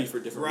 but it could be for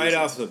different reasons.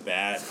 Right off the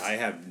bat, I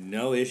have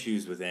no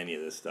issues with any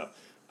of this stuff.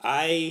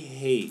 I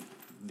hate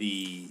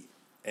the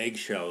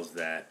eggshells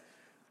that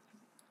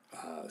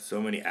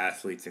so many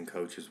athletes and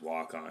coaches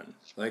walk on.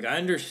 Like, I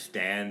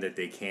understand that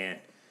they can't...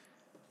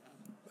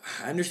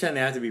 I understand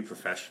they have to be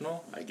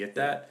professional. I get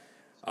that.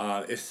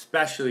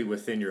 Especially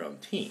within your own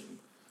team.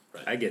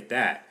 Right. I get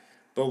that.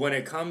 But when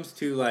it comes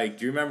to, like...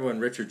 Do you remember when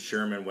Richard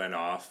Sherman went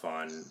off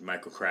on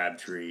Michael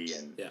Crabtree?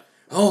 And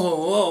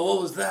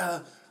what was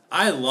that?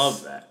 I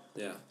love that.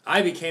 Yeah.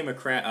 I became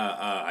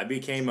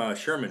a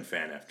Sherman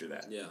fan after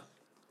that. Yeah.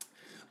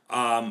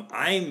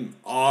 I'm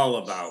all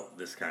about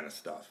this kind of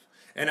stuff.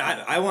 And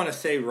I want to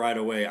say right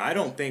away, I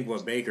don't think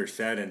what Baker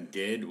said and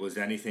did was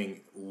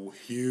anything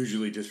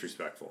hugely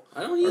disrespectful.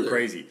 I don't either. Or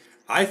crazy.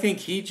 I think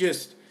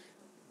he's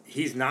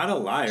not a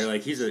liar.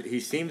 Like, he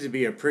seems to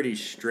be a pretty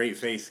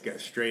straight-faced,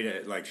 straight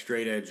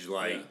edge,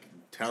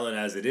 tell it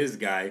as it is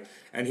guy.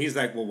 And he's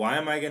like, well, why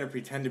am I going to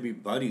pretend to be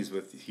buddies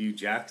with Hugh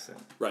Jackson?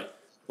 Right.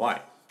 Why?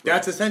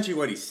 That's essentially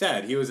what he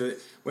said.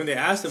 When they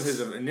asked him,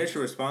 his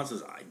initial response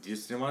was, I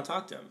just didn't want to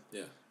talk to him.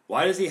 Yeah.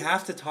 Why does he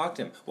have to talk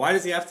to him? Why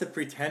does he have to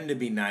pretend to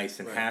be nice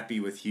and happy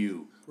with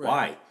you? Right.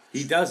 Why?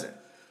 He doesn't.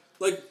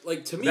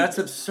 Like to me, that's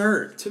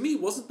absurd. To me,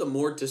 wasn't the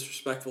more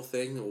disrespectful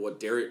thing what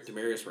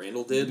Demarius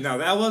Randall did? No,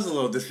 that was a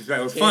little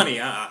disrespectful. It was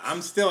funny.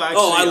 I'm still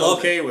actually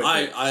okay with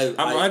it. I'm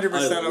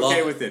 100%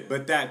 okay with it.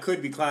 But that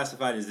could be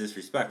classified as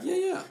disrespectful.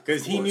 Yeah.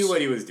 Because he knew what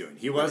he was doing.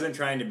 He wasn't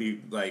trying to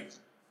be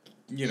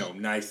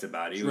nice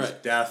about it. He was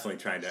definitely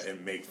trying to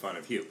make fun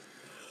of Hugh.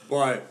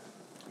 But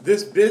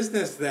this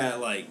business that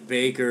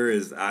Baker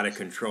is out of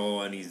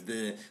control and he's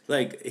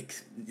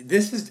it's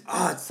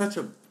such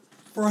a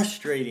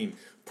frustrating,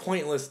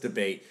 pointless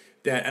debate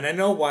and I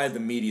know why the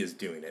media is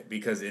doing it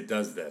because it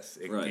does this.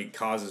 It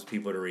causes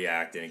people to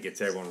react and it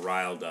gets everyone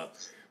riled up.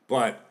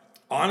 But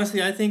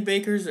honestly, I think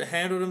Baker's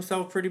handled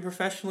himself pretty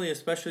professionally,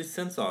 especially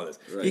since all this.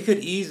 Right. He could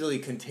easily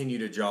continue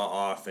to jaw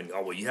off and,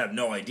 you have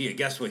no idea.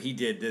 Guess what he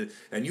did?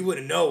 And you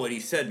wouldn't know what he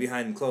said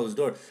behind closed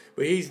doors.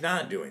 But he's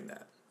not doing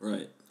that.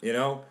 Right.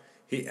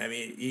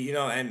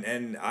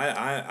 And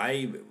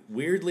I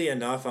weirdly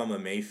enough,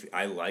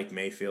 I like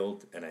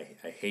Mayfield, and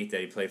I hate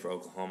that he played for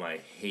Oklahoma. I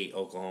hate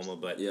Oklahoma,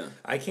 but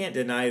I can't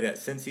deny that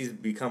since he's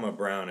become a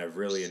Brown, I've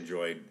really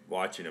enjoyed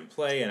watching him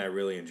play, and I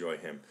really enjoy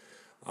him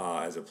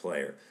as a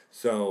player.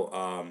 So,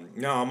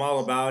 no, I'm all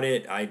about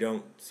it. I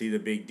don't see the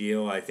big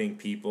deal. I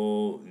think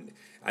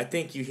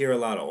you hear a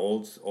lot of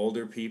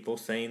older people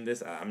saying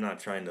this. I'm not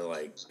trying to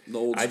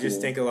I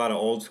just think a lot of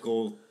old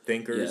school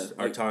thinkers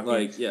are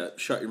talking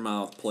shut your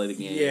mouth, play the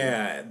game.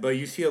 Yeah, but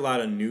you see a lot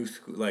of new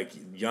school,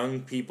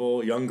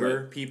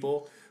 younger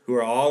people who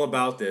are all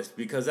about this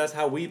because that's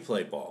how we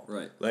play ball.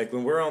 Right. Like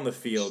when we're on the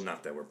field,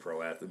 not that we're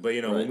pro athletes, but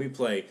when we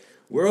play,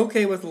 we're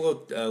okay with a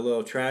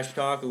little trash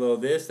talk, a little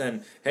this,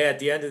 and hey, at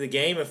the end of the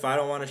game, if I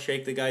don't want to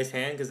shake the guy's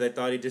hand because I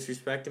thought he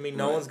disrespected me,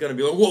 no one's gonna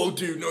be like, "Whoa,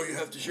 dude, no, you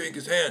have to shake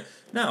his hand."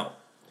 No,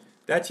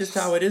 that's just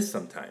how it is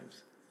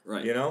sometimes.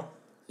 Right. Yeah.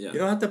 You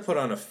don't have to put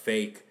on a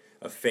fake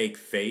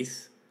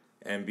face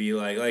and be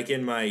like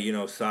in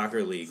my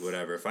soccer league,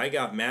 whatever. If I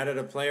got mad at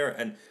a player,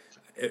 and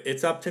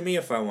it's up to me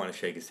if I want to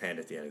shake his hand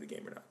at the end of the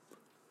game or not.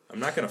 I'm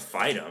not gonna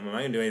fight him. I'm not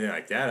gonna do anything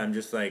like that. I'm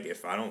just like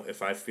if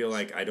I feel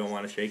like I don't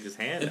want to shake his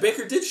hand. And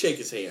Baker did shake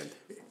his hand.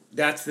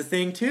 That's the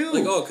thing too.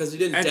 Like because he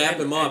didn't dap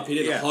him up, he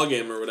didn't hug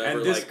him or whatever.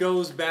 And this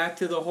goes back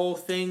to the whole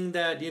thing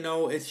that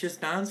it's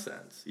just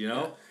nonsense.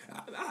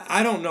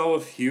 I don't know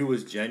if Hugh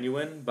was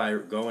genuine by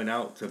going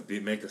out to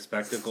make a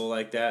spectacle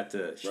like that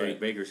to shake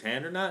Baker's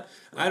hand or not.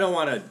 I don't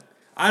want to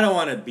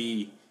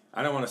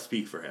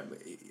speak for him.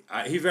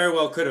 He very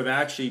well could have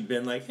actually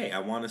been like, "Hey, I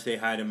want to say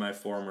hi to my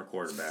former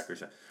quarterback," or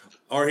something.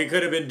 Or he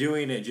could have been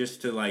doing it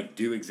just to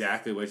do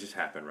exactly what just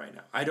happened right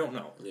now. I don't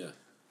know. Yeah.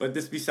 But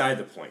this beside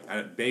the point.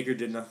 Baker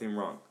did nothing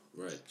wrong.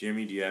 Right.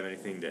 Jimmy, do you have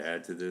anything to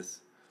add to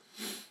this?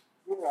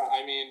 Yeah,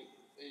 I mean,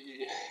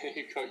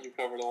 you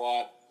covered a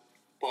lot.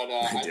 But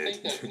I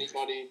think that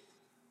anybody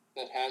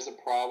that has a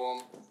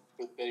problem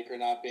with Baker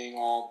not being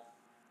all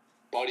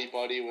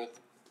buddy-buddy with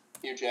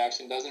Hugh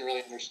Jackson doesn't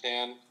really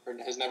understand or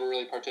has never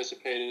really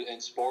participated in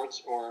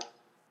sports or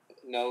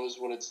knows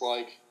what it's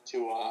like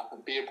to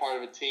be a part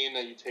of a team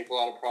that you take a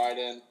lot of pride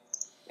in,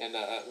 and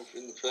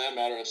for that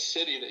matter, a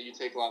city that you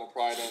take a lot of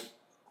pride in.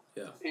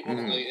 Yeah. People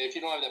if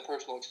you don't have that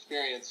personal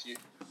experience, you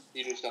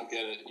just don't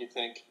get it. You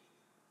think,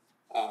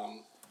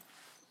 I'm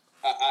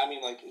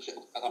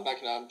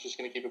just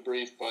gonna keep it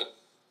brief, but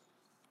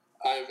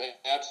I have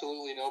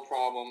absolutely no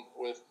problem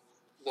with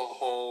the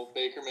whole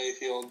Baker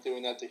Mayfield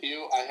doing that to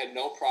Hugh. I had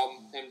no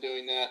problem him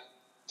doing that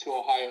to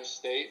Ohio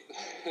State,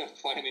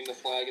 planting the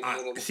flag in the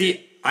middle of the field.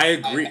 I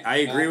agree. I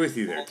agree with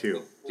you there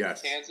too.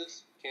 Yes.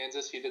 Kansas,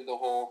 he did the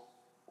whole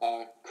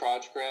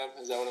crotch grab.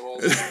 Is that what it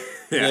was?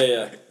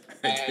 Yeah.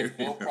 I had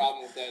no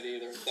problem with that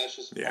either. That's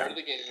just part of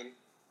the game. And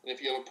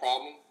if you have a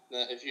problem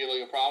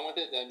with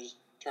it, then just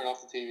turn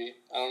off the TV.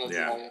 I don't know what to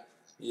tell you.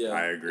 Yeah,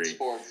 I agree.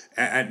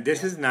 And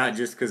this is not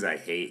just because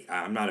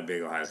I'm not a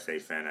big Ohio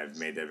State fan. I've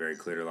made that very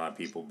clear to a lot of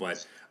people.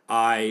 But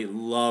I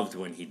loved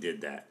when he did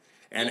that.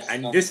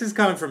 And this is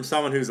coming from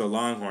someone who's a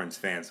Longhorns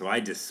fan, so I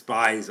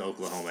despise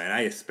Oklahoma, and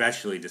I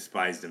especially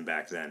despised him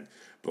back then.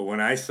 But when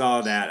I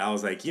saw that, I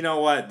was like, you know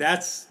what?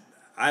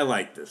 I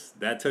like this.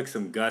 That took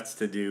some guts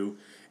to do,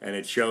 and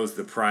it shows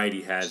the pride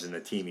he has in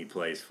the team he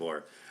plays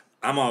for.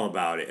 I'm all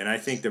about it, and I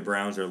think the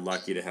Browns are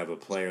lucky to have a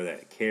player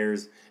that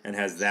cares and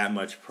has that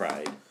much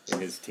pride in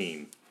his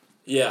team.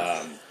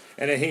 Yeah.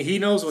 And he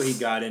knows what he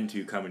got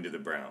into coming to the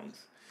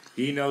Browns.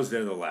 He knows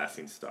they're the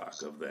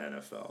laughingstock of the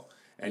NFL.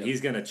 And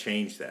he's going to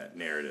change that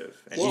narrative.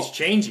 And he's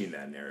changing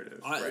that narrative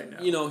right now.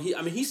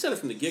 He said it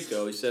from the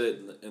get-go. He said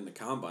it in the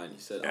Combine. He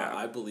said,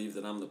 I believe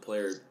that I'm the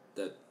player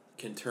that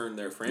can turn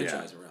their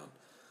franchise around.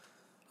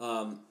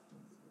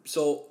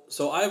 So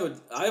I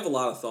have a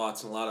lot of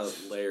thoughts and a lot of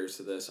layers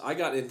to this. I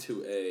got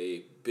into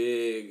a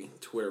big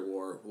Twitter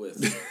war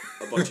with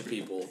a bunch of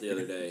people the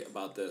other day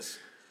about this.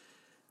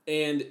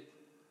 And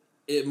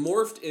it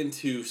morphed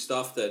into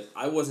stuff that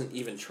I wasn't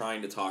even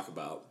trying to talk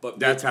about. But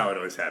that's how it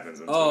always happens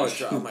on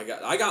Twitter. Oh my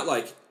God. I got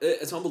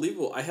it's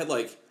unbelievable. I had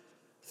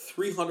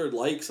 300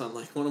 likes on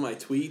one of my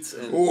tweets.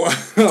 And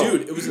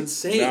dude, it was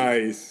insane.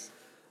 Nice.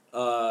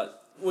 I'm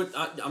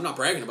not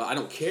bragging about it. I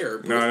don't care.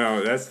 But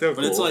no, that's still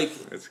cool. But it's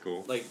it's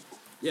cool.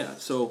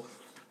 So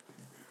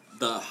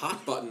the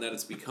hot button that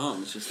it's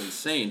become is just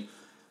insane.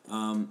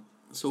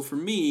 So for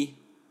me,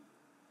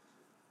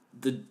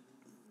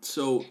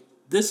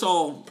 this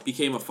all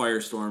became a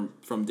firestorm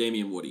from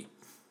Damian Woody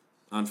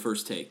on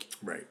First Take.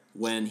 Right.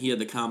 When he had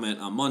the comment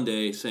on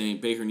Monday saying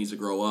Baker needs to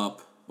grow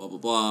up, blah,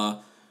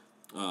 blah,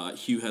 blah.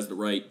 Hugh has the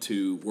right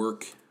to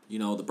work.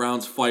 The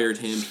Browns fired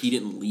him. He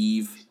didn't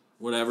leave,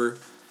 whatever.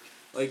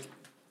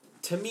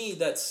 To me,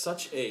 that's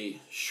such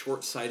a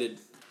short-sighted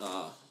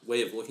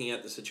way of looking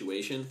at the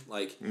situation.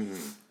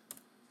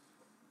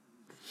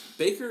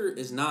 Baker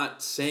is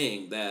not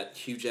saying that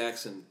Hugh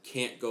Jackson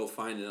can't go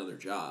find another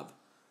job.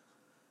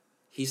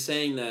 He's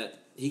saying that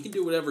he can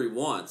do whatever he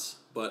wants,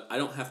 but I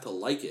don't have to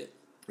like it.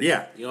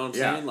 Yeah. You know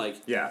what I'm saying?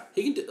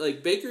 He can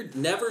Baker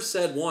never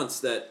said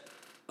once that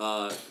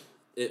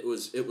it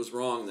was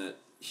wrong that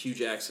Hugh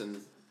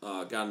Jackson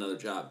got another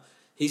job.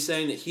 He's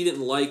saying that he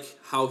didn't like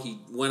how he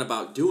went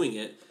about doing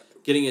it,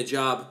 getting a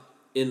job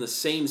in the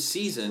same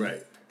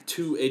season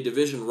to a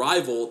division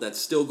rival that's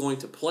still going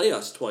to play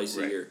us twice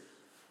a year.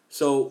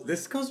 So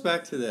this goes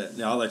back to the.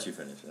 No, I'll let you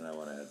finish, and I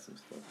want to add some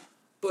stuff.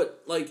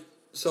 But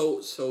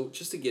So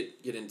just to get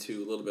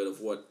into a little bit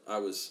of what I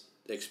was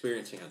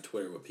experiencing on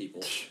Twitter with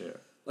people. Sure.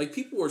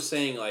 People were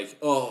saying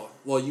oh,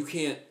 well you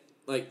can't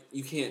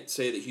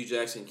say that Hugh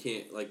Jackson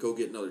can't go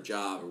get another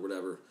job or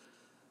whatever.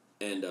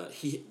 And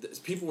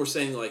people were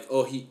saying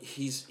oh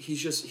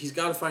he's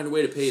got to find a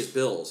way to pay his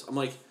bills. I'm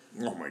like,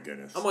 oh my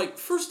goodness. I'm like,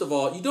 first of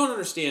all, you don't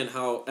understand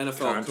how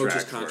NFL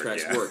coaches'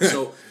 contracts work.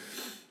 So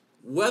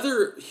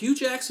whether Hugh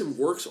Jackson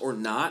works or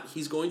not,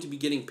 he's going to be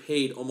getting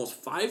paid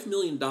almost $5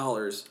 million.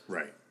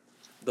 Right.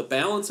 The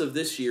balance of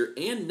this year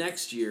and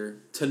next year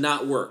to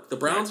not work. The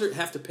Browns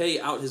have to pay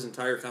out his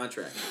entire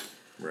contract.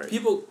 Right.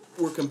 People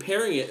were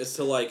comparing it as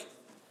to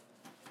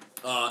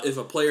if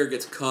a player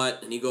gets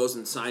cut and he goes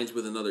and signs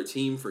with another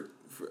team for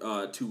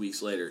 2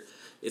 weeks later,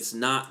 it's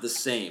not the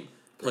same.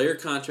 Player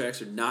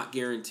contracts are not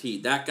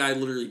guaranteed. That guy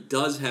literally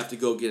does have to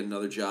go get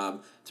another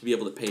job to be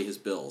able to pay his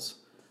bills.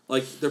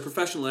 Like, they're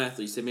professional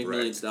athletes. They make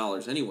millions of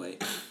dollars anyway.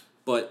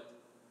 But,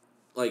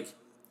 like,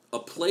 a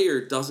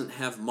player doesn't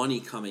have money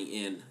coming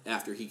in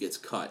after he gets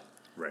cut.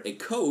 Right. A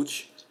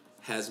coach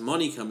has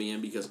money coming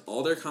in because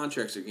all their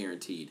contracts are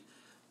guaranteed.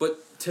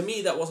 But to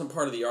me, that wasn't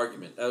part of the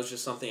argument. That was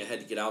just something I had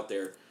to get out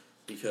there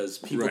because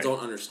people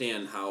don't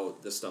understand how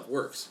this stuff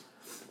works.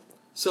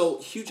 So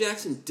Hugh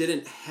Jackson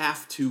didn't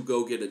have to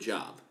go get a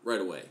job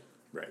right away.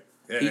 Right.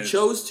 He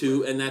chose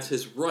to, and that's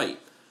his right.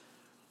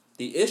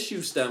 The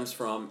issue stems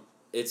from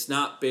it's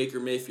not Baker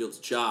Mayfield's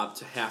job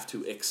to have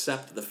to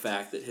accept the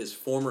fact that his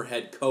former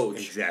head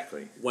coach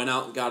went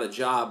out and got a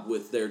job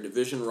with their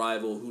division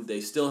rival who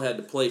they still had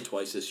to play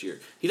twice this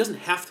year. He doesn't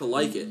have to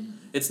like it.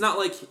 It's not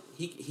like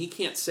he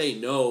can't say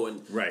no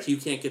and Hugh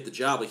can't get the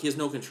job. Like, he has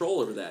no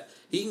control over that.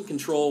 He can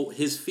control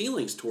his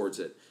feelings towards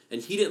it.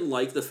 And he didn't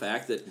like the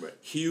fact that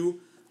Hugh,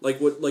 like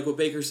what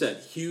Baker said,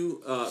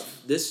 Hugh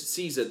this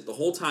season the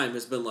whole time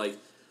has been like,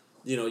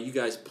 you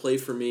guys play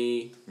for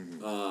me,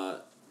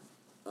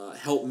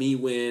 help me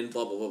win,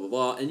 blah, blah, blah, blah,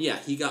 blah. And yeah,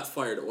 he got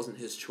fired. It wasn't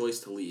his choice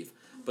to leave.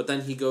 But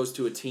then he goes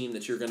to a team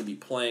that you're going to be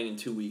playing in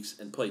 2 weeks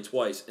and play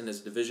twice in his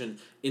division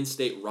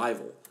in-state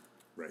rival.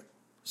 Right.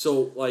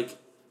 So,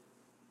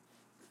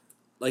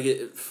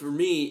 for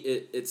me,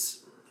 it's...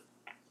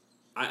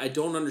 I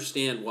don't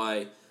understand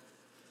why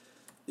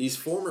these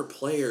former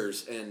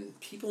players and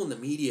people in the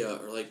media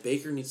are like,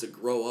 Baker needs to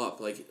grow up.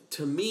 Like,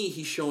 to me,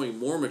 he's showing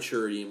more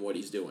maturity in what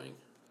he's doing.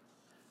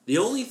 The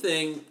only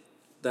thing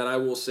that I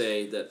will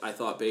say that I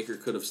thought Baker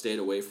could have stayed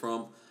away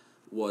from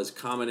was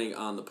commenting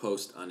on the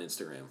post on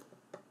Instagram.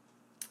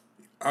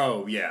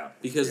 Oh, yeah.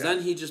 Because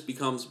then he just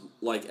becomes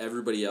like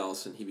everybody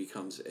else, and he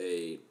becomes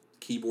a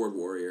keyboard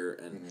warrior.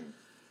 And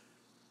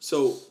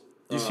so...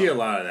 You see a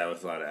lot of that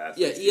with a lot of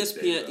athletes.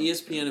 Yeah,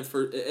 ESPN and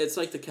First... It's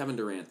like the Kevin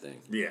Durant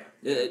thing. Yeah.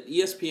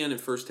 ESPN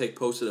and First Take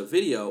posted a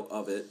video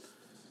of it,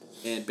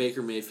 and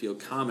Baker Mayfield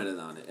commented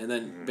on it. And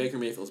then Baker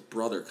Mayfield's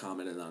brother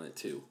commented on it,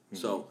 too.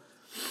 So...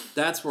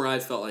 That's where I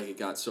felt like it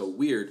got so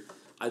weird.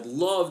 I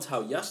loved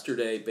how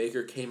yesterday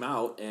Baker came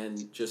out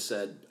and just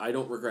said, I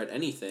don't regret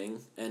anything,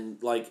 and,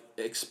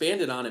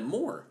 expanded on it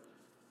more.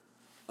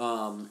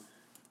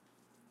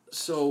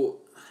 So,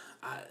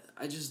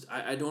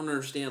 I don't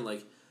understand,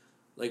 what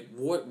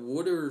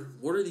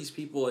are these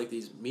people,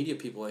 these media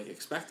people,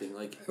 expecting?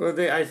 Well,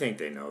 I think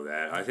they know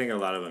that. I think a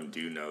lot of them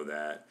do know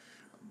that.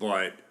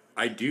 But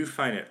I do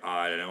find it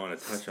odd, and I want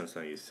to touch on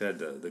something you said,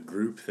 the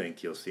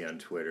groupthink you'll see on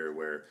Twitter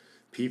where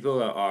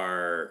people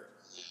are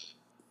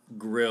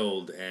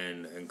grilled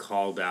and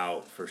called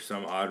out for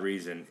some odd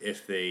reason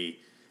if they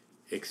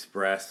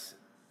express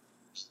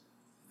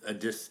a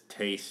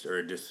distaste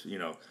or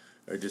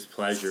or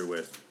displeasure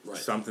with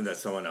something that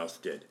someone else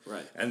did.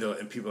 Right. And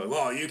people are like,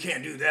 well, you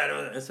can't do that.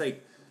 It's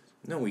like,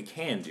 no, we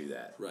can do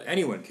that. Right.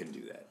 Anyone can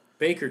do that.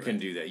 Baker can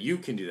do that. You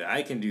can do that.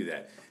 I can do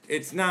that.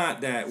 It's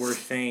not that we're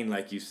saying,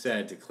 like you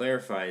said, to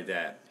clarify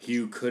that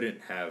Hugh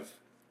couldn't have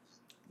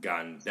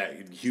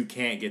that Hugh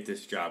can't get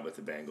this job with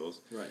the Bengals.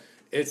 Right.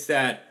 It's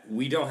that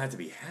we don't have to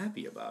be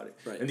happy about it.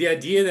 Right. And the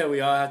idea that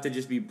we all have to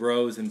just be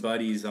bros and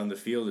buddies on the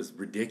field is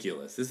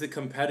ridiculous. This is a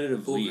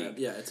competitive league.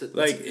 Yeah,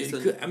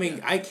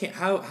 I can't.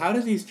 How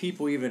do these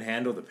people even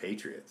handle the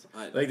Patriots?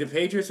 The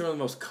Patriots are one of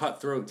the most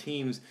cutthroat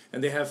teams,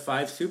 and they have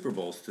 5 Super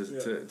Bowls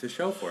to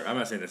show for it. I'm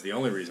not saying that's the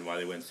only reason why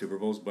they win Super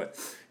Bowls, but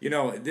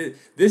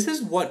this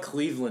is what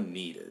Cleveland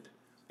needed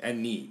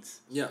and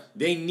needs. Yeah.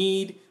 They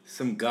need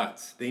some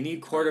guts. They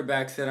need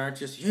quarterbacks that aren't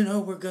just,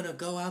 we're going to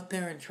go out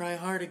there and try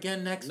hard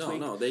again next week.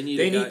 No, they need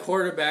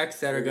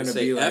quarterbacks that are going to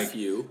be like, F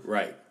you.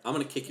 Right. I'm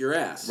going to kick your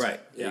ass. Right.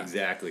 Yeah.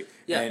 Exactly.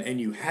 Yeah.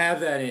 And you have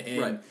that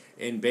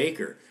in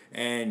Baker.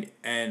 And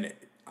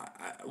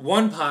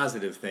one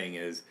positive thing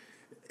is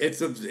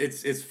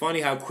it's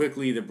funny how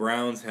quickly the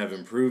Browns have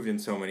improved in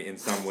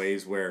some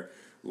ways where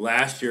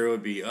last year it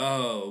would be,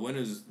 when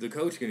is the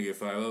coach going to get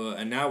fired?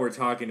 And now we're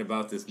talking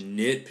about this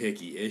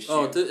nitpicky issue.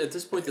 Oh, at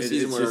this point, the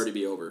season would already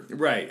be over.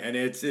 Right, and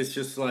it's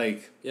just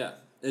like... Yeah.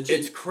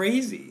 It's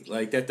crazy,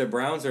 that the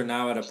Browns are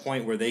now at a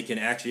point where they can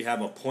actually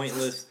have a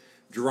pointless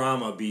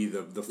drama be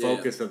the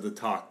focus of the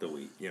talk the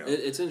week.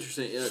 It's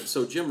interesting.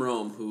 So Jim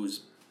Rome,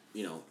 who's,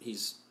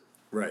 he's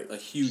a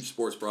huge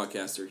sports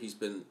broadcaster. He's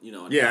been,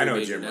 on every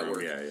major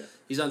network. Yeah.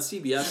 He's on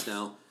CBS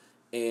now.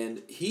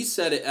 And he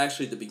said it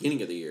actually at the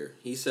beginning of the year.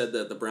 He said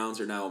that the Browns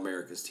are now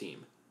America's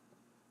team.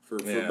 For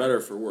better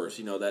or for worse.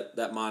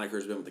 That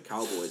moniker's been with the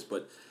Cowboys.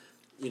 But,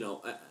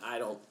 I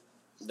don't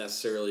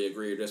necessarily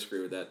agree or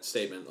disagree with that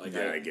statement. I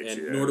get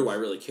you. Nor do I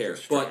really care.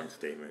 It's a strong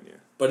statement, yeah.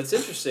 But it's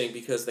interesting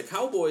because the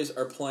Cowboys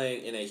are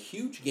playing in a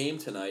huge game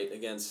tonight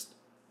against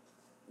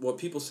what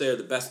people say are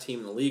the best team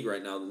in the league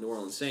right now, the New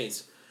Orleans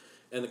Saints.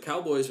 And the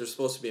Cowboys are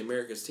supposed to be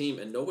America's team,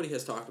 and nobody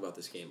has talked about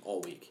this game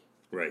all week.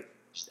 Right.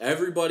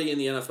 Everybody in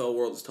the NFL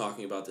world is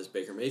talking about this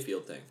Baker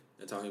Mayfield thing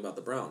and talking about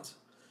the Browns.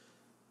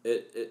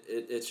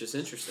 It's just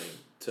interesting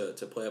to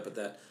play up at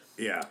that.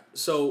 Yeah.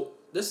 So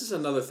this is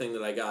another thing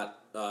that I got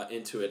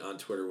into it on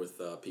Twitter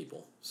with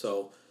people.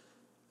 So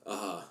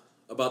a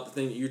about the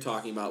thing that you're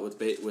talking about with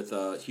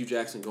Hugh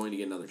Jackson going to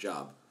get another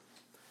job.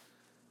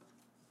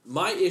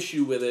 My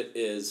issue with it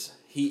is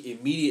he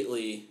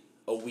immediately,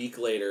 a week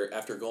later,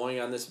 after going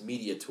on this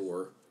media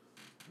tour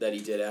that he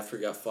did after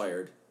he got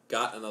fired,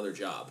 got another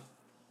job.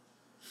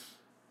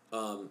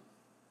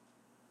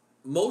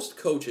 Most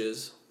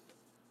coaches,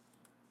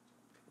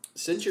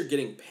 since you're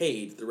getting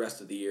paid the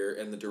rest of the year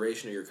and the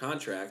duration of your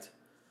contract,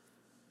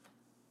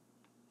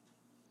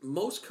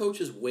 most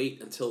coaches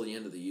wait until the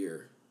end of the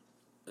year,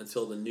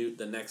 until the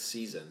next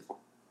season,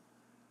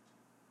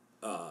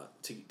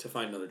 to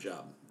find another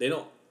job. They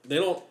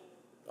don't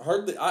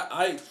hardly.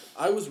 I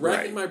was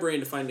racking my brain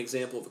to find an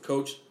example of a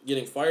coach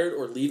getting fired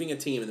or leaving a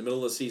team in the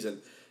middle of the season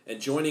and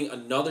joining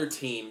another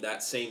team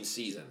that same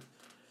season.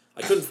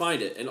 I couldn't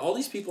find it, and all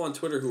these people on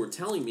Twitter who were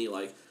telling me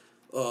like,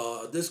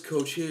 this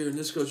coach here and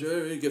this coach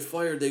there, they get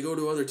fired, they go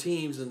to other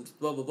teams and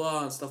blah blah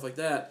blah and stuff like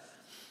that.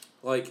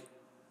 Like,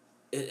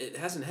 it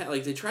hasn't had,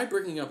 like, they tried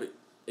bringing up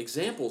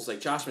examples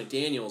like Josh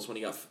McDaniels when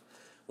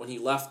he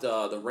left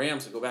the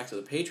Rams to go back to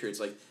the Patriots.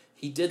 Like,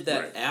 he did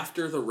that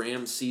after the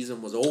Rams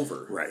season was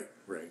over. Right.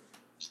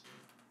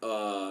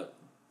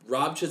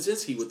 Rob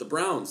Chudzinski with the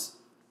Browns,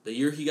 the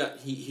year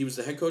he was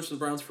the head coach of the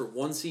Browns for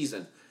one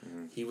season.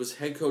 Mm-hmm. He was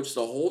head coach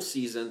the whole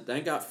season,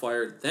 then got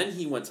fired, then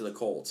he went to the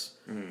Colts.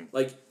 Mm-hmm.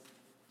 Like,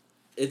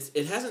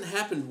 it hasn't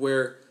happened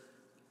where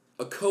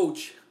a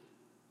coach,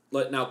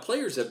 like, now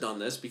players have done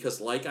this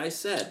because, like I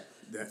said,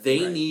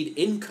 they need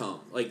income.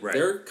 Like,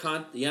 the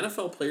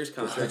NFL players'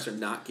 contracts are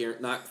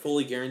not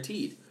fully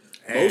guaranteed.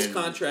 And most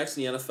contracts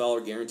in the NFL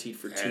are guaranteed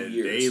for 2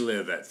 years. They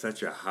live at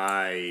such a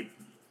high,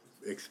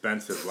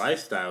 expensive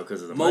lifestyle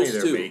because of the money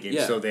they're making,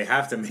 so they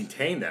have to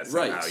maintain that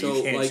somehow. Right. So,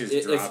 you can't like,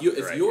 just drop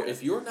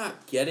if you're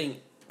not getting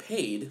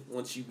paid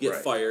once you get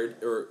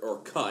fired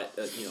or cut,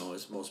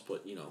 as most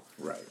put,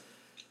 Right.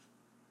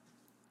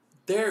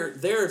 There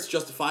it's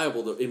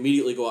justifiable to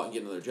immediately go out and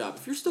get another job.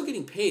 If you're still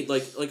getting paid,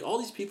 like all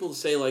these people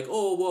say, like,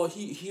 oh well,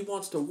 he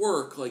wants to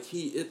work, like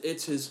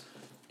it's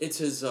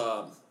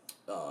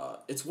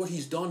what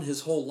he's done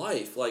his whole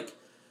life. Like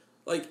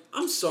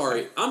I'm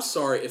sorry,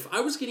 if I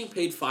was getting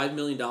paid $5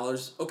 million,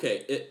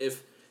 okay,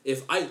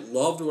 if I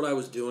loved what I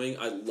was doing,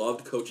 I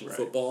loved coaching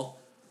football,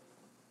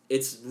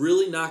 it's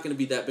really not going to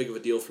be that big of a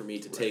deal for me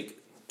to take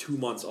 2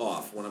 months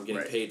off when I'm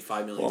getting paid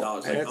 $5 million.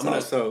 Well, and it's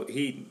also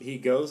he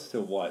goes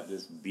to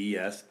this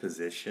BS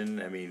position.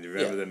 I mean,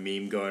 remember the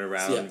meme going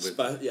around with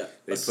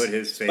they put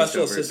his face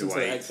over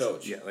Dwight. Head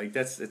coach. Yeah, like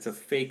it's a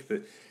fake.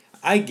 But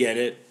I get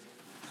it.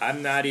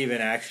 I'm not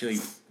even actually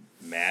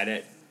mad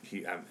at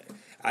Hugh.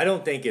 I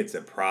don't think it's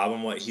a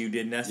problem what Hugh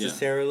did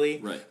necessarily.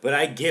 Right. But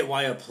I get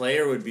why a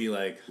player would be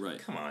like,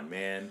 come on,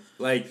 man.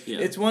 Like,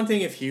 it's one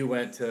thing if Hugh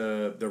went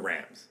to the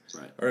Rams.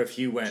 Right. Or if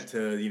Hugh went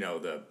to,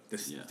 not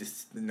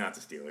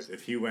the Steelers.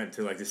 If Hugh went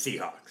to, like, the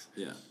Seahawks.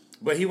 Yeah.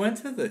 But he went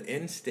to the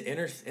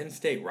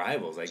in-state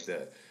rivals, like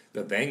the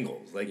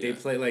Bengals. Like, they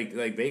play,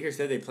 like Baker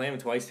said, they play them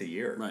twice a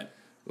year. Right.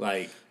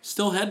 Like,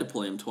 still had to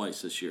play him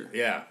twice this year.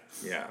 Yeah.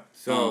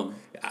 So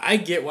I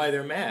get why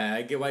they're mad.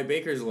 I get why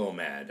Baker's a little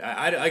mad.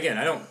 I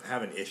don't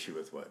have an issue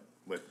with what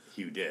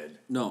Hugh did.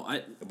 No,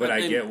 I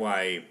get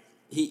why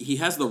he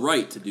has the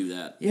right to do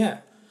that.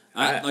 Yeah.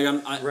 I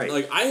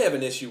have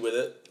an issue with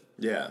it.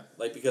 Yeah.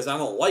 Like, because I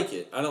don't like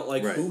it. I don't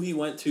like who he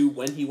went to,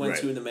 when he went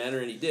to, in the manner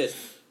and he did.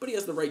 But he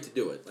has the right to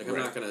do it. Like, I'm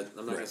not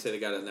gonna say the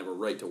guy doesn't have a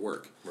right to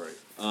work.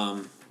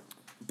 Right.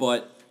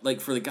 But, like,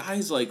 for the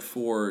guys like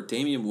for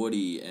Damian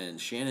Woody and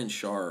Shannon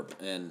Sharp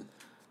and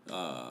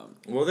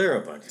they're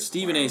a bunch of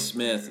Stephen A.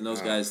 Smith and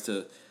those guys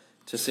to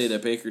say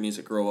that Baker needs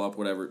to grow up,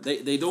 whatever.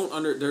 They don't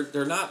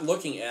they're not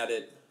looking at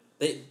it.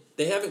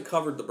 They haven't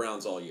covered the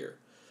Browns all year.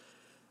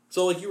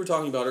 So, like you were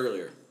talking about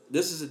earlier,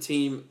 this is a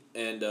team,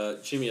 and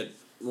Jimmy, I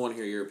want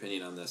to hear your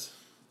opinion on this.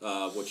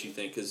 What you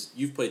think, because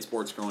you've played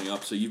sports growing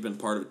up, so you've been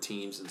part of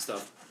teams and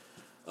stuff.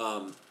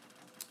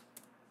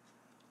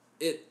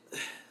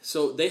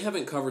 So they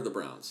haven't covered the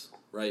Browns,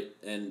 right?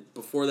 And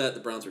before that, the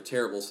Browns were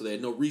terrible, so they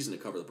had no reason to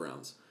cover the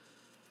Browns.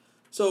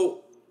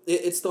 So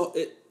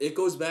it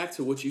goes back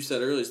to what you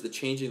said earlier, is the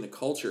changing the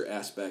culture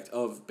aspect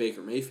of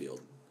Baker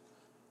Mayfield.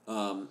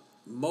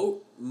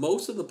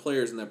 Most of the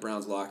players in that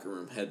Browns locker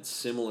room had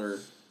similar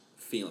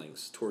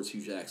feelings towards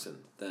Hugh Jackson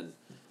than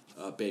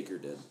Baker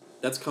did.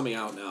 That's coming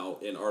out now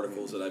in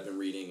articles that I've been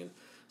reading and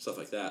stuff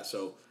like that.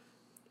 So,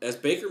 as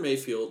Baker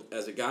Mayfield,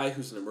 as a guy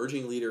who's an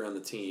emerging leader on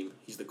the team,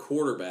 he's the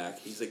quarterback.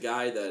 He's the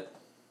guy that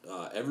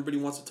everybody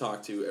wants to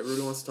talk to,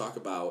 everybody wants to talk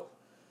about.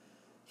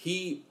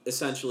 He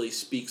essentially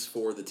speaks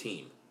for the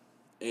team.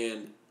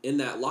 And in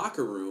that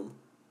locker room,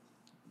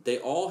 they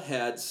all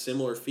had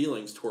similar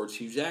feelings towards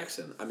Hugh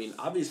Jackson. I mean,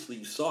 obviously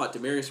you saw it.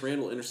 Demarius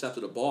Randall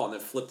intercepted a ball and then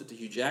flipped it to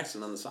Hugh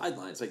Jackson on the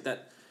sidelines. Like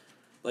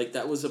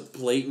that was a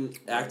blatant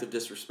act of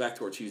disrespect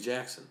towards Hugh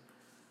Jackson.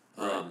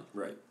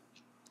 Right.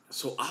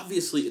 So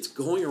obviously it's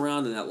going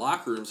around in that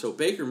locker room. So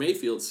Baker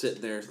Mayfield's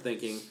sitting there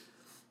thinking,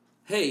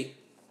 hey,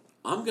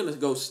 I'm going to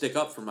go stick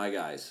up for my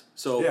guys.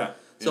 So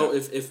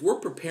if we're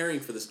preparing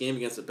for this game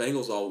against the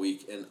Bengals all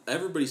week and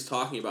everybody's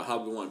talking about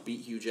how we want to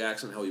beat Hugh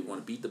Jackson, how we want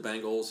to beat the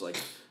Bengals, like,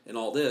 and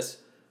all this,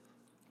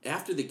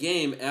 after the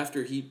game,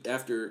 after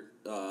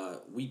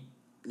we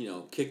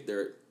kicked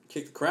the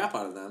crap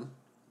out of them,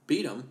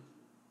 beat them,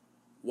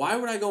 why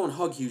would I go and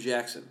hug Hugh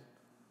Jackson?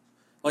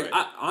 Like,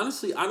 Right.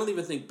 Honestly, I don't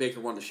even think Baker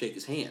wanted to shake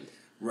his hand.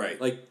 Right.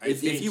 Like, I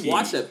if think you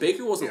watch that,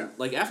 Baker wasn't yeah.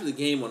 like after the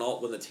game when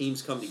the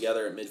teams come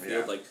together at midfield,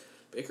 Yeah. like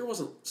Baker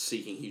wasn't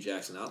seeking Hugh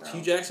Jackson out. No.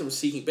 Hugh Jackson was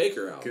seeking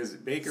Baker out. Because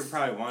Baker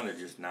probably wanted to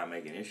just not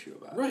make an issue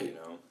about Right. it, you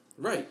know?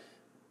 Right.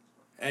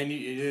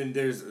 And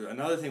there's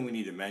another thing we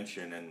need to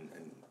mention, and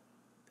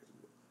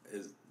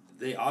is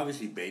they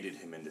obviously baited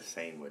him into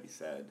saying what he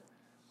said.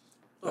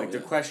 Like, the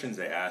questions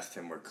they asked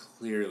him were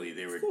clearly,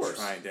 they were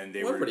trying, then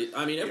they everybody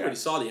yeah.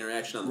 saw the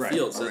interaction on the Right,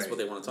 field, so that's right, what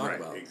they want to talk right,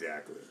 about.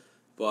 Exactly.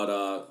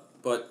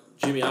 But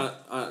Jimmy,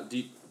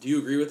 do you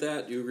agree with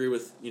that? Do you agree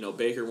with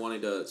Baker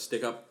wanting to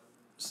stick up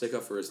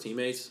for his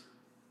teammates?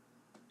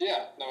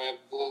 Yeah, no,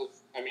 absolutely.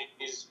 I mean,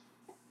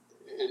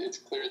 it's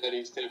clear that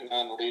he's taken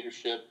on the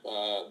leadership,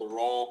 the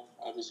role,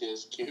 obviously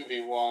as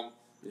QB1.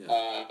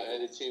 Yeah.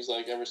 And it seems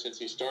like ever since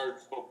he started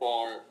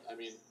football, I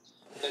mean,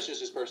 that's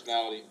just his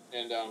personality.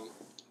 And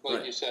like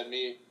Right. you said,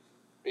 me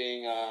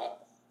being,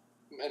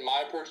 in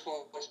my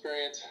personal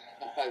experience,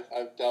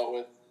 I've dealt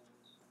with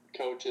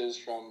coaches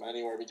from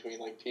anywhere between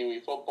like Pee Wee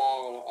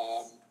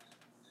football,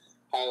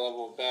 high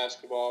level of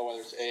basketball,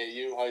 whether it's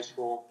AAU, high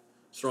school.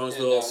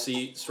 Strongsville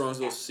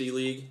C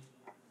League.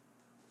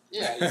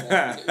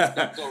 Yeah,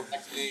 so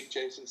Rec League,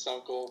 Jason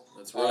Sunkel.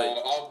 That's right.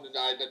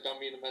 I don't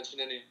mean to mention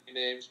any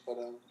names, but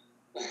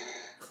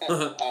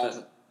where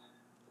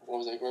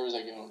was I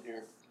going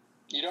here?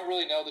 You don't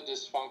really know the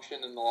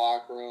dysfunction in the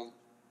locker room.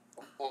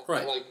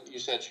 Right. Like you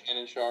said,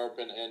 Shannon Sharp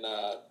and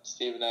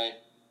Stephen A.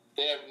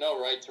 They have no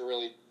right to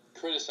really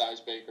criticize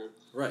Baker.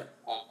 Right.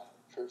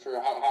 For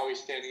how he's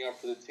standing up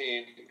for the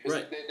team, because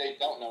Right. they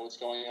don't know what's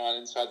going on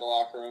inside the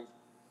locker room.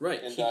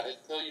 Right. And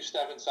until you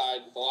step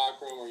inside the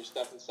locker room or you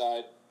step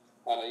inside,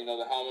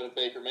 the helmet of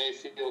Baker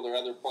Mayfield or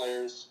other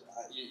players,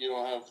 you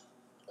don't have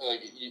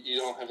you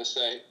don't have a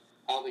say.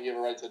 I don't think you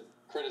have a right to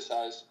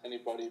criticize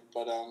anybody,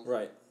 but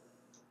right.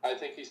 I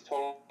think he's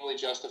totally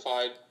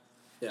justified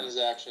in his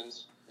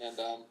actions, and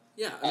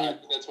yeah, I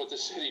think that's what the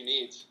city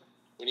needs.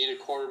 We need a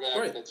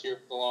quarterback that's here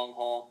for the long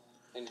haul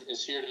and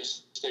is here to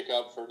stick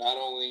up for not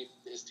only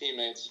his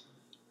teammates,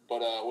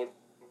 but what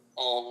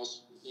all of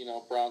us,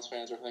 Browns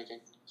fans are thinking.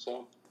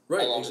 So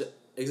right,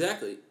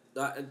 exactly.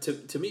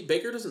 To me,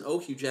 Baker doesn't owe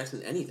Hugh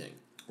Jackson anything.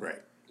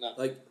 Right. No.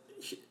 Like,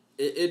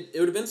 it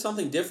would have been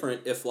something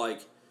different if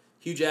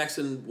Hugh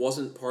Jackson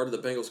wasn't part of the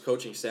Bengals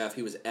coaching staff.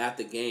 He was at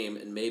the game,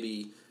 and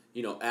maybe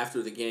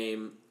after the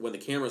game when the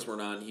cameras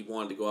weren't on, he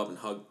wanted to go up and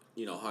hug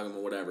him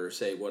or whatever,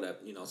 say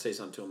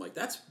something to him. Like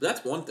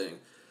that's one thing.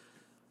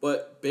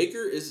 But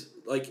Baker is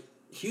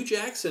Hugh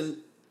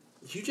Jackson.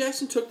 Hugh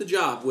Jackson took the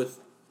job with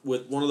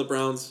one of the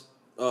Browns'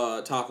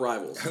 top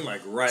rivals.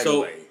 Right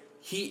away.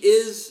 He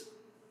is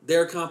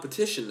their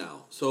competition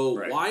now. So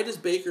Right. why does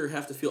Baker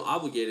have to feel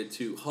obligated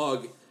to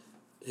hug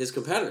his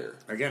competitor?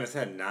 Again, it's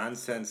that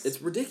nonsense.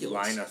 It's ridiculous.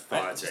 Line of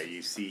thought that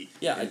you see.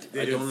 Yeah, it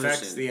I don't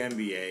affects understand.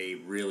 the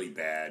NBA really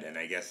bad, and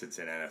I guess it's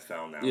in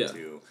NFL now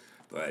too.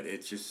 But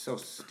it's just so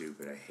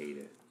stupid. I hate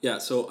it. Yeah,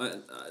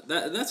 so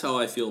that's how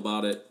I feel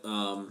about it.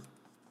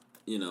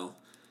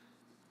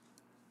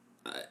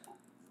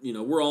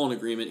 We're all in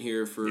agreement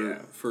here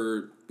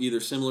for either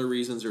similar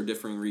reasons or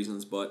differing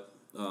reasons, but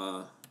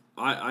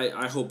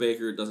I hope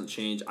Baker doesn't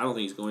change. I don't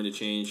think he's going to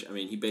change. I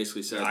mean, he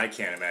basically said... I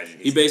can't imagine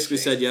he basically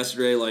said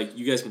yesterday,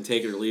 you guys can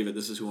take it or leave it.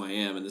 This is who I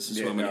am, and this is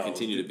who I'm going to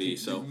continue to be.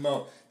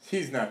 So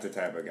he's not the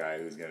type of guy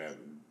who's going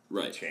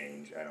to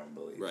change, I don't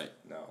believe. Right.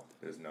 No,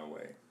 there's no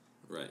way.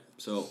 Right.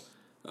 So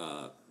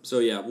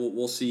yeah,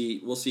 we'll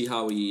see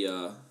how he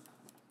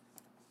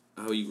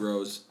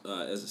grows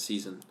as the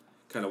season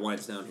kind of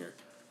winds down here.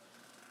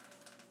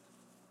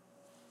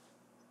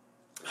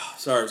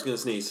 Sorry, I was gonna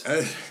sneeze.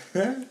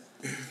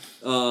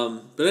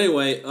 But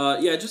anyway,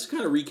 just to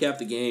kind of recap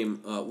the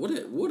game.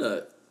 What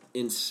a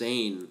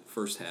insane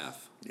first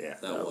half. Yeah,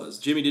 that was.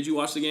 Jimmy, did you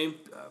watch the game?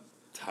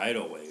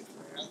 Tidal wave,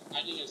 man.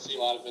 I didn't see a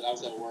lot of it. I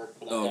was at work,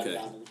 but I got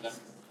down in the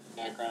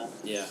background.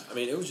 Yeah, I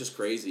mean, it was just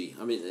crazy.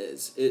 I mean,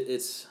 it's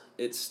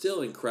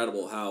still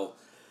incredible how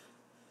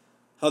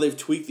they've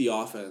tweaked the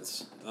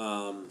offense,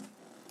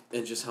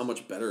 and just how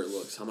much better it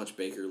looks, how much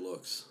Baker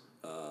looks.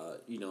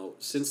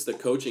 Since the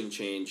coaching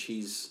change,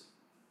 he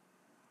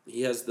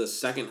has the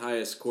second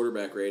highest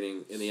quarterback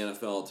rating in the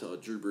NFL to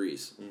Drew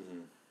Brees.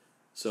 Mm-hmm.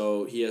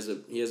 So he has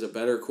a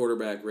better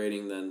quarterback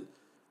rating than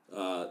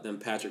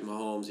Patrick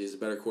Mahomes. He has a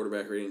better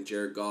quarterback rating than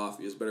Jared Goff.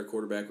 He has a better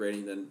quarterback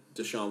rating than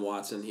Deshaun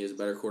Watson. He has a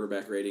better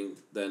quarterback rating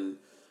than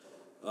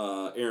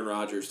Aaron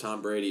Rodgers,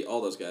 Tom Brady,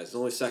 all those guys. He's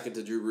only second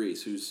to Drew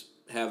Brees, who's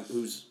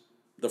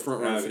the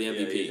front runner for the MVP.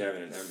 Yeah, he's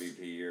having an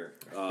MVP year.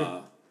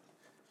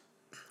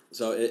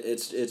 So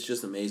it's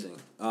just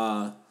amazing.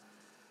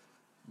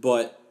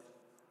 But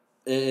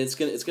it's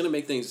gonna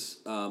make things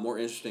more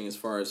interesting as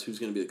far as who's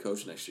gonna be the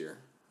coach next year.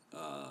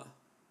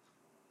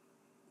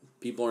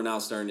 People are now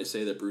starting to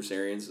say that Bruce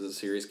Arians is a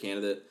serious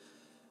candidate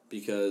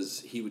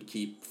because he would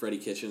keep Freddie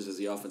Kitchens as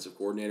the offensive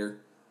coordinator.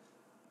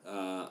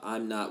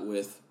 I'm not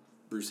with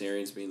Bruce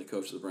Arians being the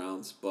coach of the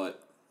Browns,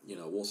 but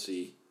we'll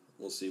see.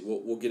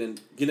 We'll get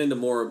into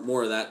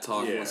more of that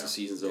talk once the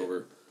season's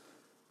over.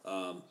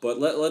 But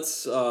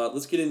let's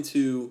get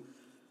into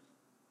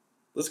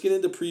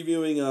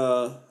previewing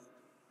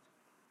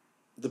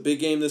the big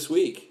game this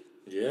week.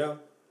 Yeah,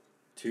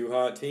 2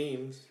 hot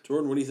teams.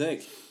 Jordan, what do you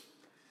think?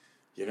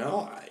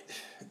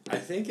 I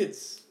think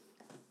it's.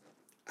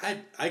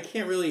 I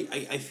can't really.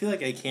 I feel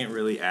like I can't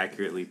really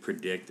accurately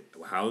predict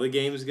how the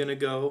game's gonna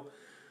go.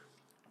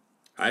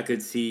 I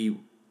could see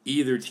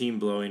either team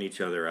blowing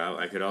each other out.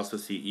 I could also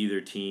see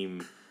either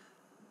team.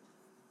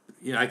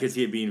 I could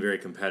see it being very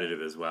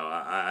competitive as well.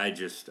 I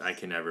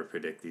can never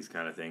predict these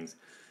kind of things.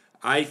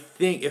 I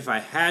think if I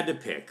had to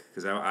pick,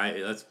 because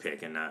let's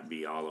pick and not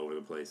be all over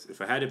the place. If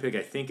I had to pick,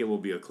 I think it will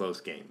be a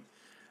close game.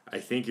 I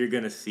think you're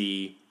going to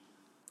see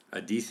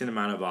a decent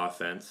amount of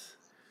offense,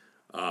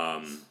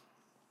 and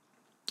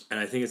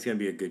I think it's going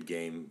to be a good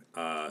game.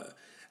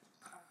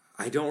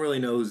 I don't really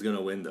know who's going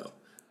to win, though,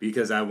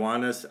 because I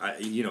want us,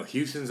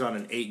 Houston's on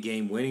an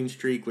 8-game winning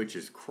streak, which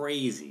is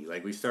crazy.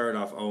 Like, we started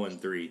off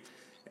 0-3.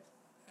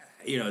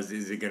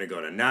 Is it going to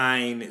go to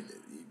 9?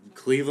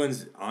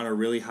 Cleveland's on a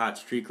really hot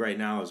streak right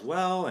now as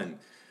well, and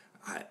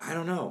I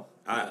don't know.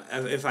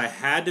 If I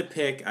had to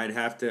pick, I'm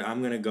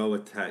going to go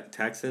with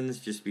Texans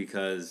just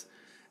because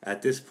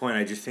at this point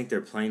I just think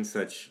they're playing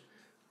such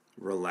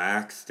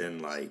relaxed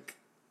and like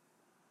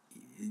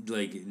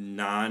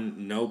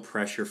no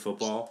pressure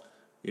football,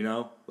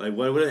 Like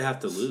what would they have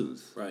to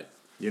lose? Right.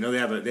 They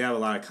have a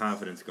lot of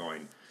confidence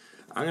going.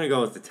 I'm going to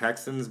go with the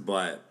Texans,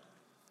 but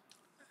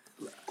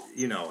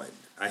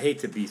I hate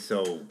to be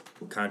so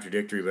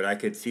contradictory, but I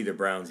could see the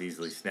Browns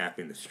easily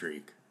snapping the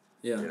streak.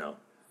 Yeah.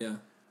 Yeah.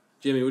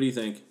 Jimmy, what do you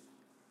think?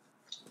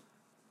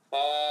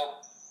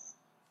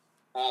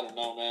 I don't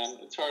know, man.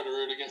 It's hard to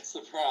root against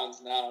the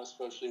Browns now,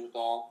 especially with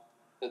all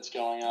that's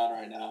going on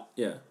right now.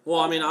 Yeah.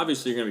 Well, I mean,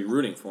 obviously you're going to be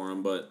rooting for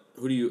them, but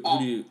who do you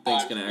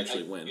think is going to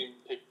actually win?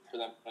 Pick for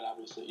them, but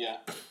obviously, yeah.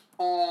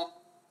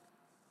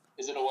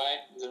 Is it away?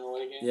 Is it an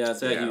away game? Yeah,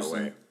 it's at Houston.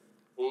 Away.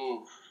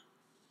 Ooh.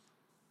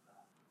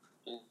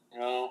 I'm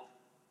going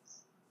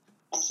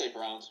to say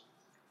Browns.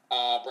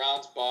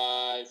 Browns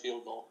by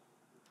field goal.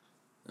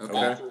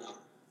 Okay.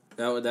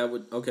 That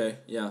would okay,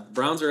 yeah.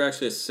 Browns are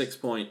actually a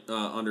 6-point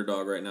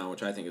underdog right now,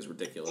 which I think is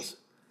ridiculous.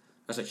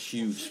 That's a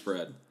huge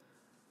spread.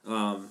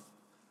 I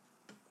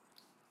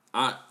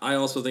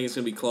also think it's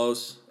gonna be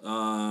close.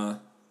 I'm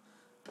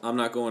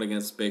not going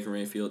against Baker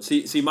Mayfield.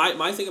 See,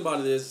 my thing about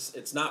it is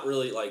it's not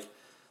really like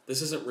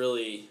this isn't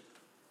really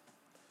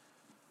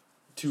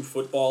too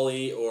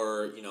football-y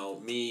or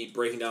me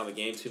breaking down the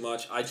game too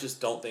much. I just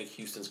don't think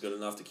Houston's good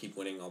enough to keep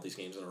winning all these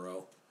games in a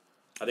row.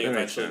 I think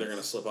eventually they're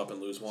gonna slip up and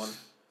lose one.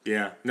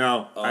 Yeah,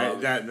 no,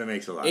 that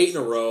makes a lot. 8 in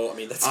a row. I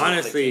mean, that's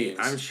honestly,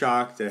 I'm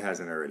shocked it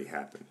hasn't already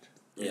happened.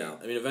 Yeah,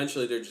 I mean,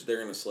 eventually they're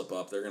gonna slip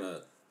up. They're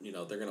gonna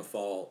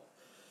fall.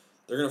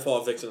 They're gonna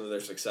fall victim to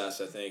their success.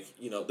 I think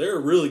they're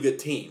a really good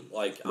team.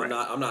 Like right.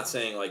 I'm not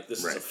saying like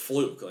this is a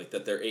fluke. Like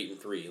that they're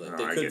 8-3. Like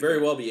they I could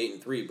very well be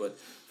 8-3. But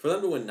for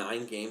them to win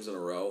 9 games in a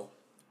row,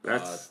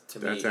 that's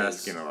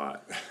asking a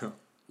lot.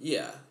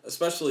 Yeah,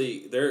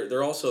 especially they're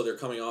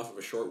coming off of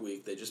a short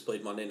week. They just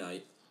played Monday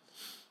night.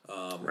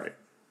 Right.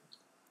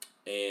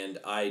 And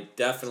I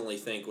definitely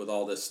think with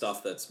all this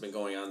stuff that's been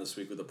going on this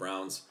week with the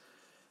Browns,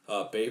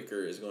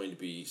 Baker is going to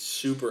be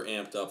super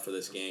amped up for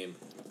this game.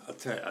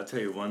 I'll tell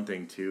you one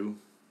thing too,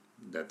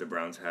 that the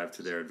Browns have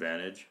to their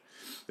advantage.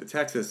 The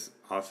Texans'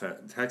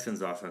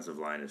 offensive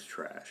line is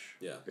trash.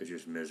 Yeah, it's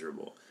just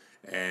miserable,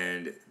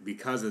 and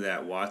because of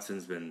that,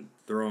 Watson's been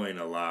throwing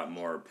a lot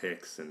more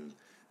picks than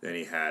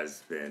he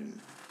has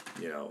been,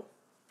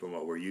 from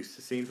what we're used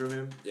to seeing from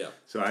him. Yeah.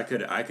 So I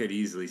could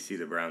easily see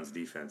the Browns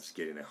defense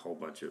getting a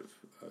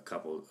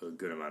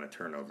good amount of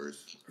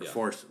turnovers. Yeah.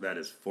 Force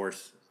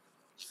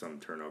some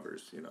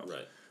turnovers,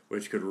 Right.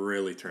 Which could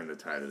really turn the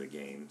tide of the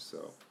game.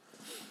 So.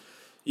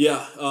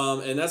 Yeah,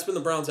 and that's been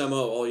the Browns'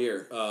 MO all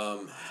year.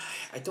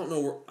 I don't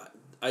know.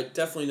 I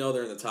definitely know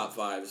they're in the top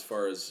 5 as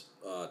far as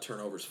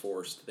turnovers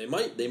forced. They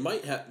might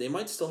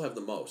still have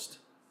the most.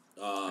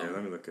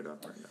 Let me look it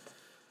up right now.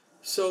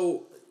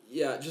 So.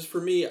 Yeah, just for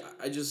me,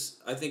 I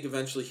think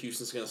eventually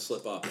Houston's going to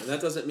slip up. And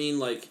that doesn't mean,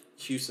 like,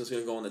 Houston's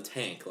going to go in the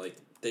tank. Like,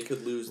 they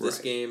could lose this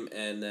game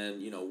and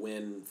then,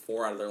 win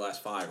 4 out of their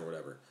last 5 or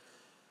whatever.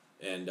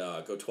 And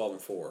go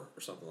 12-4 or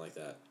something like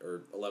that.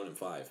 Or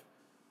 11-5.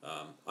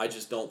 I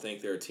just don't think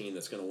they're a team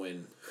that's going to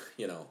win,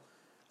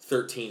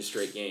 13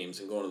 straight games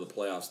and go into the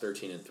playoffs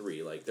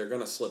 13-3. Like, they're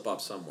going to slip up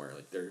somewhere.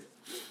 Like, they're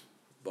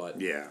a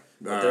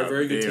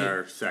very good team. They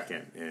are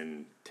second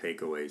in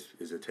takeaways.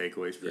 Is it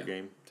takeaways per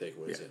game?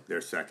 Takeaways, yeah.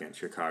 They're second.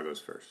 Chicago's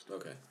first.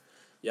 Okay.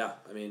 Yeah,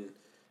 I mean,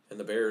 and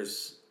the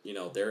Bears,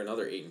 they're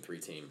another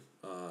 8-3 team.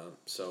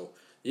 So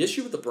the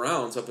issue with the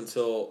Browns up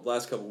until the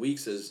last couple of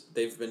weeks is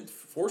they've been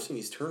forcing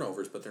these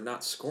turnovers, but they're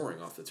not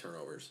scoring off the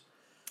turnovers.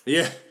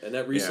 Yeah. And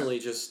that recently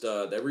just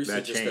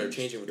started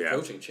changing with the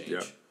coaching change.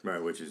 Yeah.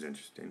 Right, which is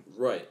interesting.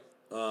 Right.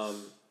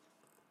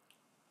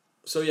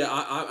 So yeah,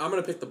 I'm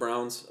gonna pick the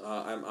Browns.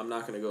 I'm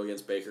not gonna go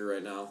against Baker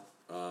right now.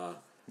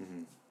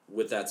 Mm-hmm.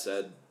 With that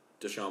said,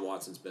 Deshaun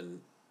Watson's been,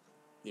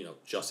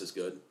 just as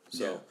good.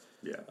 So,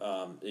 yeah.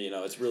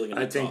 It's really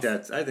going to be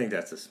tough. I think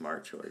that's a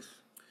smart choice.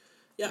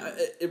 Yeah,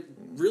 it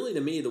really,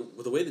 to me,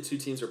 the way the two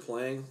teams are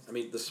playing, I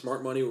mean, the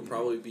smart money would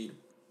probably be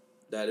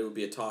that it would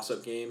be a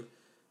toss-up game,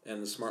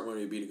 and the smart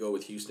money would be to go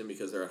with Houston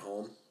because they're at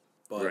home.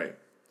 But, right.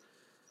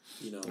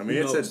 I mean,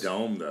 it's a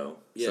dome, though.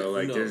 Yeah, so,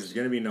 there's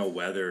going to be no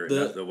weather.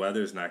 The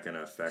weather's not going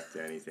to affect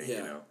anything,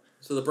 Yeah.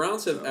 So the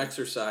Browns have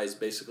exercised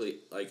basically,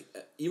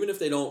 even if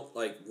they don't,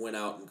 win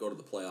out and go to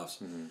the playoffs,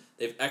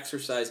 they've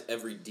exercised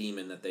every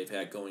demon that they've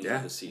had going into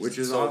the season. Which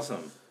is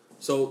awesome.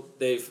 So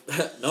they've,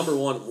 number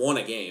one, won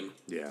a game.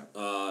 Yeah.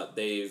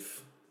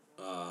 They've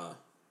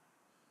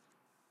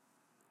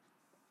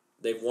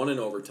won in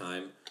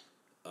overtime.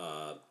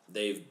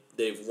 They've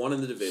won in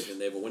the division.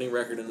 They have a winning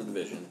record in the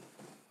division.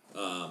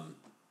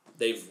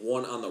 They've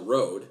won on the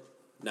road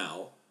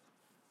now.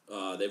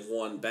 They've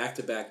won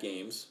back-to-back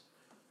games.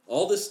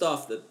 All this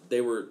stuff that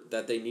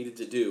they needed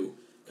to do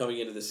coming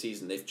into the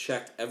season, they've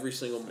checked every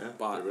single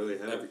box. They really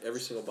have. Every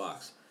single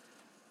box.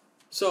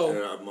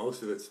 So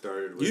most of it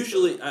started with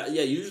usually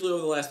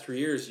over the last 3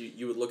 years,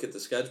 you would look at the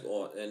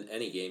schedule in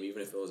any game,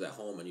 even if it was at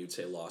home, and you'd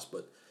say lost,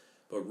 but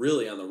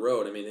really on the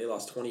road, I mean, they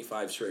lost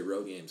 25 straight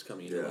road games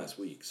coming into last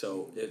week.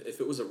 So if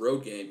it was a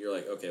road game, you're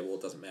like, okay, well,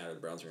 it doesn't matter. The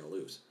Browns are going to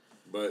lose.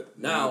 But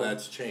now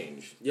that's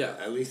changed. Yeah.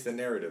 At least the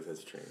narrative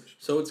has changed.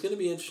 So it's going to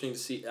be interesting to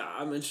see.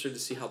 I'm interested to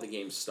see how the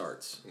game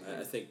starts. Mm-hmm.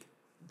 I think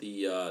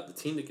the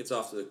team that gets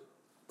off to the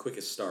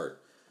quickest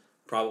start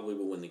probably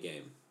will win the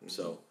game. Mm-hmm.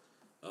 So,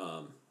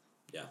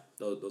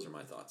 those are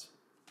my thoughts.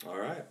 All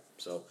right.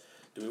 So,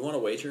 do we want to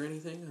wager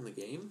anything on the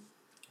game?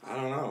 I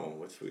don't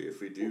know.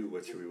 If we do,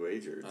 what should we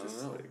wager?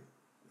 Just know.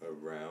 A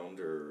round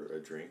or a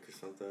drink or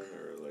something,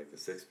 or a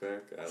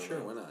 6-pack? I don't know. Sure,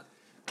 why not?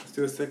 Let's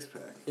do a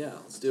 6-pack. Yeah,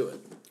 let's do it.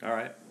 All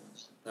right.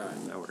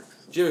 That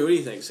works. Jimmy, what do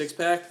you think?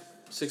 6-pack?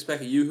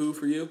 6-pack of Yoo-Hoo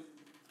for you?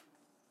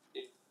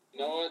 You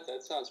know what?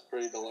 That sounds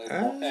pretty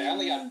delightful. Hey, I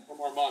only got 4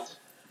 more months.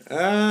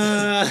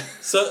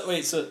 So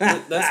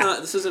that's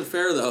not. This isn't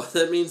fair though.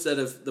 That means that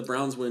if the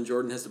Browns win,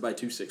 Jordan has to buy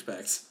 2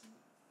 6-packs.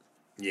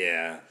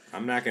 Yeah,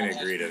 I'm not going to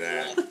agree to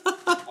that.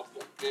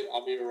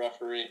 I'll be a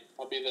referee.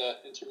 I'll be the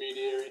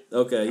intermediary.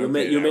 Okay,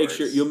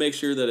 you'll make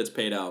sure that it's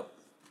paid out.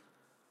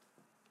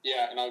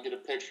 Yeah, and I'll get a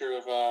picture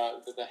of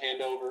the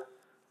handover.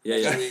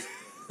 Yeah.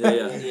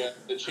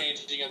 The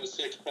changing of the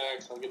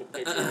 6-packs. I'll get a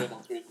picture of it and I'll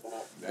tweet that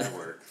out. That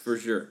works for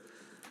sure.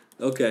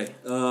 Okay,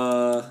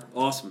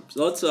 awesome.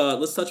 So let's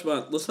touch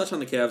on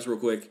the Cavs real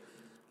quick.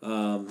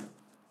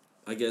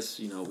 I guess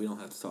we don't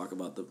have to talk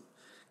about the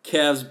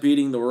Cavs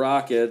beating the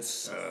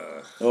Rockets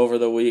over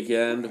the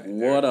weekend.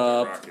 What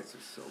up? The Rockets are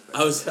so bad.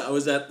 I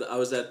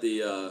was at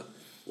the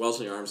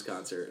Wellesley Arms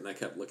concert and I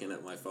kept looking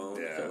at my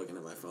phone.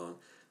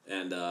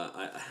 And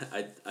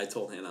I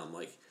told Hannah, I'm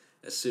like,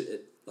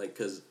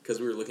 because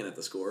we were looking at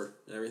the score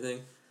and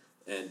everything,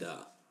 and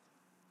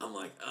I'm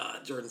like,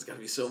 Jordan's got to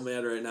be so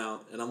mad right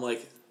now, and I'm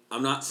like,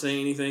 I'm not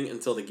saying anything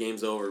until the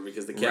game's over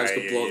because the Cavs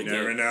could blow the game. You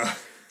never know.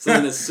 So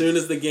then as soon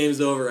as the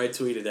game's over, I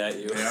tweeted at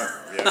you. Yeah,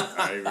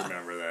 I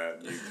remember that.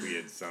 You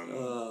tweeted something.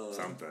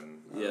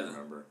 I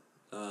remember.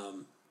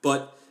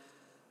 But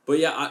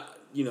yeah,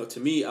 to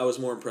me, I was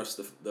more impressed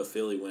with the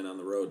Philly win on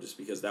the road just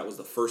because that was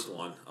the first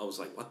one. I was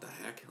like, what the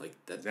heck? Like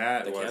the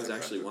Cavs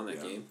actually won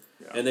that game.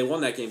 Yeah. And they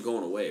won that game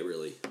going away,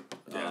 really.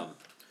 Yeah.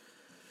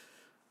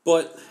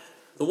 But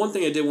the one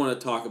thing I did want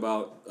to talk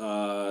about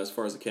as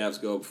far as the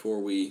Cavs go before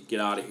we get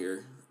out of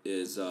here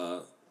is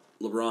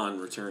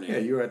LeBron returning. Yeah,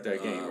 you were at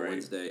that game, right?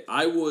 Wednesday.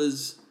 I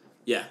was.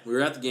 Yeah, we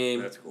were at the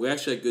game. That's cool. We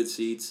actually had good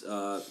seats.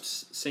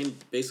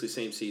 Basically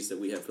same seats that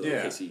we had for the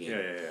OKC game.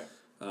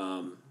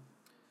 Yeah.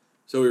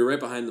 So we were right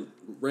behind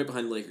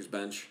the Lakers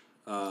bench.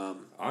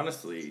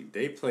 Honestly,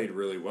 they played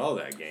really well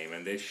that game,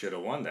 and they should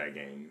have won that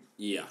game.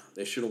 Yeah,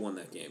 they should have won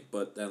that game,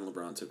 but then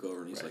LeBron took over,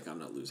 and he's like, "I'm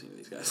not losing to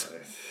these guys."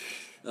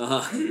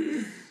 I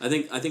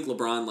think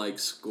LeBron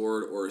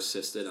scored or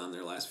assisted on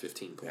their last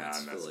 15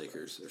 points for the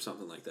Lakers or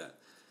something like that.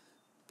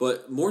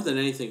 But more than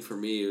anything for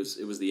me,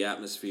 it was the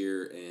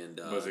atmosphere and.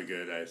 Was it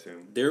good? I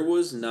assume there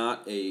was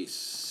not a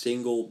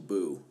single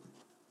boo.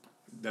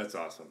 That's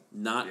awesome.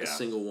 Not a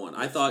single one.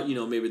 I thought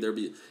maybe there'd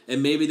be,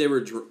 and maybe they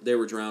were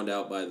drowned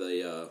out by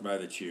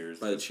the cheers.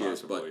 By the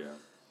cheers, possible,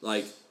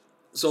 but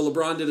so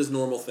LeBron did his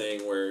normal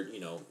thing where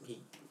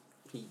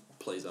he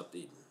plays up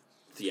the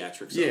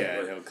theatrics.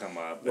 Yeah, he'll come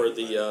up. Where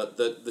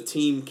the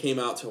team came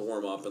out to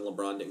warm up and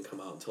LeBron didn't come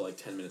out until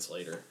 10 minutes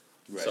later.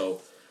 Right.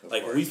 So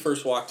when we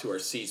first walked to our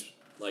seats,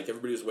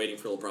 everybody was waiting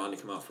for LeBron to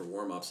come out for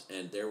warm ups,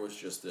 and there was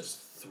just this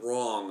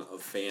throng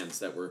of fans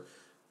that were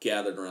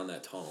gathered around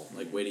that tunnel,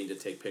 waiting to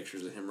take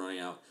pictures of him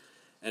running out.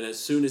 And as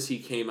soon as he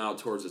came out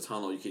towards the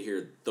tunnel, you could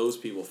hear those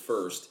people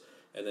first,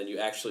 and then you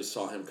actually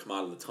saw him come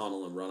out of the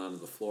tunnel and run onto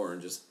the floor, and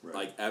just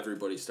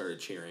everybody started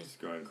cheering. It's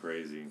going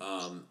crazy.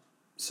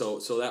 So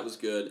that was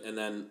good. And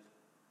then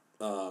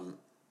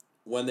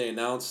when they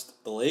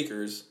announced the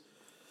Lakers,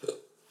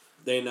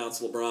 they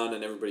announced LeBron,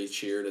 and everybody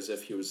cheered as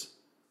if he was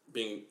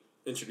being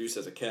introduced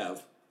as a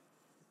Cav.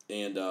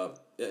 And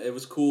it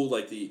was cool,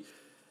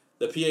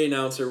 the PA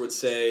announcer would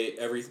say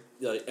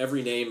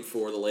every name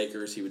for the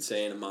Lakers. He would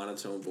say in a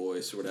monotone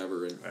voice or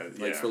whatever, and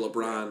for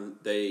LeBron,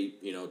 they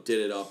did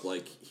it up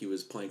like he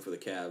was playing for the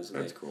Cavs.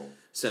 And That's cool.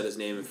 Said his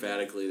name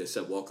emphatically. They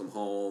said "Welcome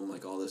home,"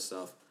 like all this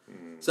stuff.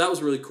 So that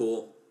was really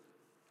cool.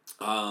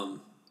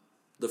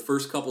 The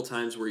first couple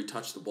times where he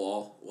touched the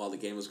ball while the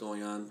game was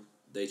going on,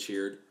 they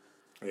cheered.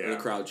 Yeah. The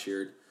crowd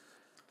cheered.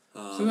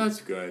 So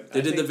that's good.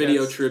 They did the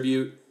video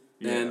tribute.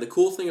 Yeah. And the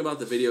cool thing about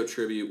the video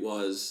tribute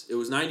was it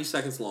was 90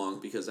 seconds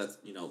long because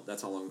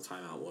that's how long the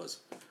timeout was.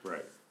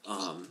 Right.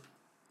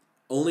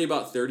 Only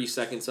about 30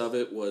 seconds of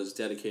it was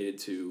dedicated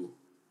to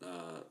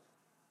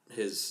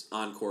his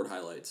on-court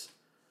highlights.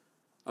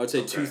 I would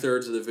say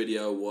 2/3 of the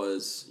video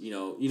was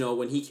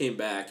when he came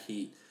back,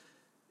 in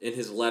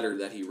his letter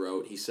that he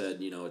wrote, he said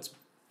it's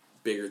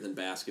bigger than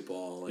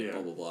basketball,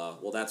 blah blah blah.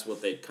 Well, that's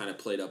what they kind of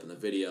played up in the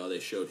video. They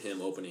showed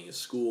him opening his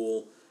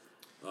school.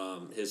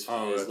 His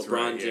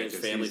LeBron James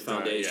Family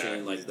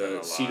Foundation, the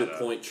Cedar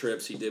Point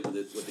trips he did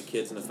with the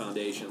kids in the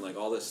foundation, like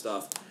all this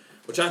stuff,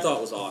 which I thought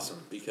was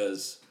awesome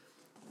because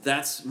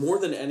that's more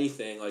than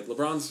anything. Like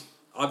LeBron's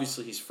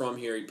obviously he's from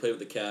here. He played with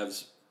the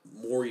Cavs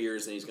more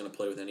years than he's going to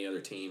play with any other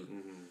team.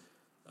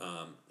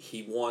 Mm-hmm.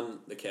 He won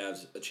the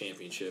Cavs a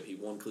championship. He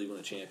won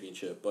Cleveland a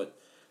championship. But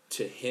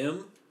to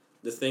him,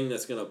 the thing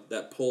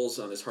that pulls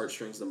on his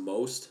heartstrings the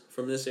most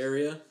from this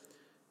area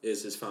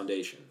is his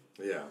foundation.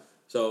 Yeah.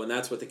 So, and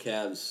that's what the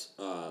Cavs...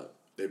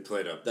 they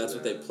played up That's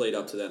what they played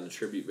up to that in the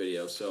tribute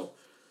video. So,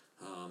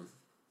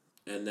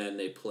 and then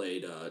they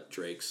played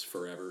Drake's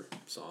Forever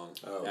song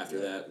after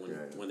that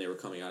when they were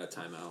coming out of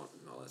timeout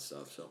and all that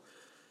stuff. So,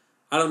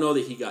 I don't know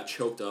that he got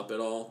choked up at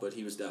all, but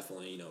he was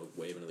definitely,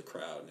 waving to the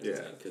crowd and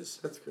everything. Because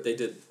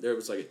there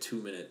was like a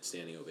 2-minute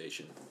standing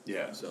ovation.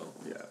 Yeah. So,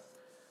 yeah.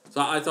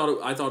 So I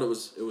thought it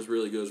was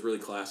really good. It was really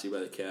classy by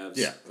the Cavs.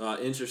 Yeah.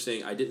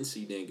 Interesting. I didn't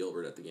see Dan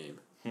Gilbert at the game.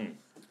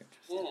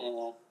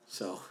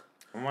 So.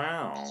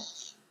 Wow.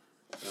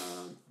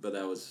 But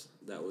that was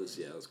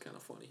it was kind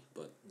of funny,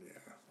 but yeah,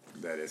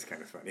 that is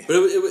kind of funny. But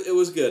it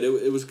was good.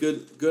 It was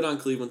good on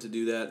Cleveland to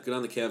do that. Good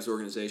on the Cavs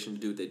organization to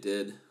do what they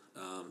did,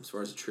 as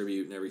far as the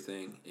tribute and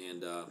everything.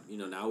 And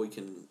now we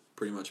can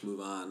pretty much move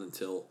on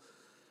until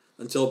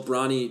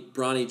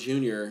Bronny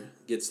Jr.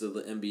 gets to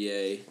the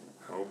NBA.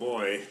 Oh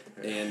boy.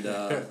 And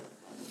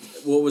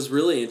what was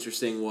really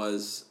interesting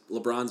was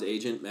LeBron's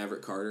agent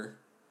Maverick Carter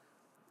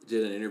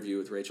did an interview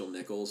with Rachel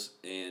Nichols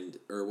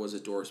or was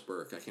it Doris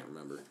Burke? I can't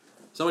remember.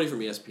 Somebody from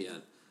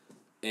ESPN,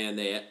 and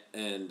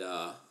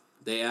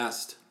they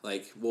asked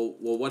well,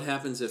 what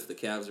happens if the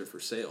Cavs are for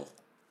sale?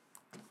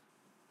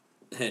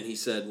 And he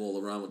said, well,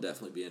 LeBron would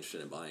definitely be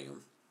interested in buying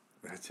them.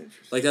 That's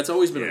interesting. That's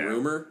always been a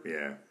rumor.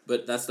 Yeah.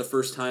 But that's the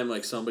first time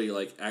somebody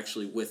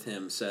actually with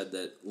him said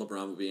that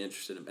LeBron would be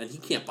interested in, and he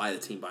can't buy the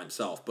team by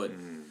himself, but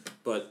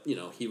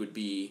he would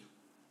be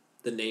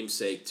the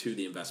namesake to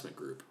the investment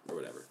group or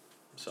whatever.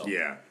 So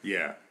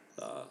yeah.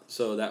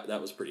 So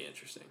that was pretty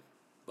interesting,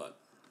 but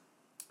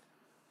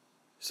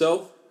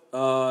so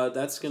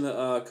that's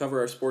gonna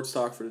cover our sports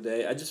talk for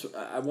today.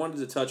 I wanted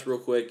to touch real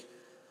quick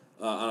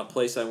on a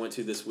place I went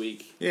to this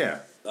week.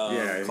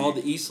 Called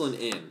the Eastland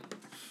Inn.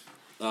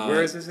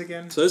 Where is this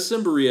again? So this is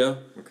in Berea.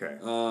 Okay.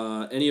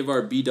 Any of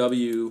our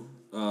BW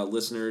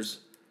listeners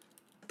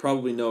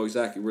probably know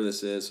exactly where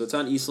this is. So it's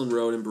on Eastland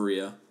Road in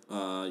Berea.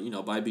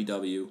 By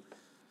BW.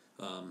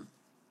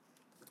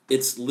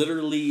 It's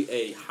literally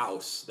a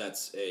house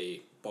that's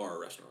a bar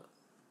or restaurant.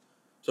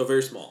 So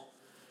very small.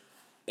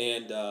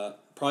 And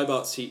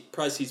probably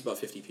seats about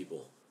 50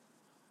 people.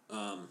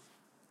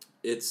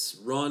 It's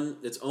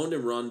owned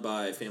and run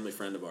by a family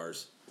friend of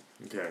ours.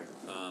 Okay.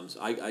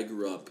 So I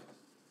grew up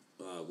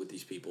with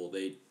these people.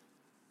 They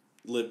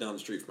lived down the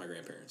street from my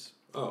grandparents.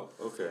 Oh,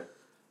 okay.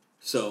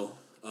 So,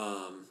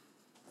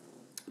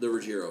 the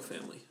Ruggiero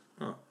family.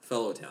 Huh.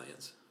 Fellow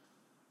Italians.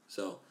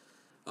 So,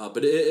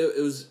 but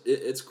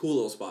it's a cool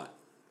little spot.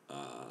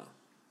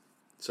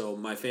 So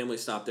my family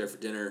stopped there for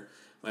dinner.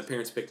 My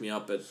parents picked me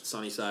up at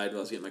Sunnyside while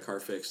I was getting my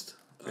car fixed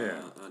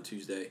on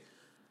Tuesday.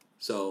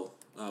 So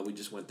we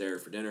just went there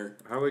for dinner.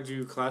 How would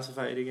you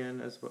classify it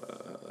again? Is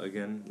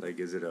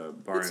it a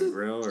bar and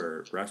grill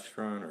or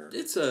restaurant or?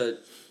 It's a,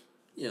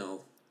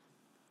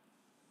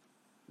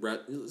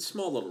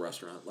 small little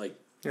restaurant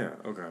Yeah.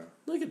 Okay.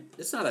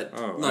 It's not a.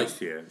 Oh, I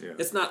see it. Yeah.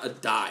 It's not a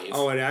dive.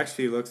 Oh, it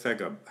actually looks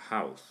like a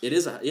house. It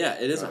is a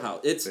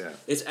house.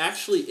 It's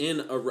actually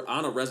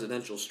on a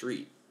residential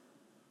street.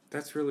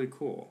 That's really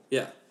cool.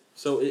 Yeah.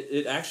 So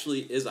it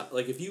actually is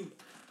if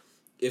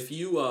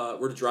you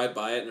were to drive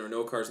by it and there were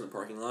no cars in the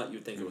parking lot,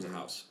 you'd think it was a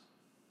house.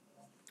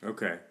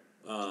 Okay.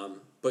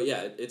 But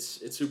yeah,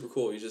 it's super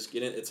cool. You just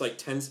get in. It's like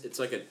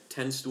a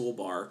 10-stool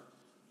bar.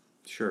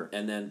 Sure.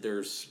 And then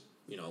there's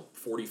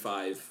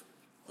 45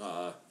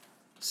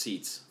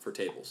 seats for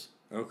tables.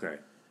 Okay.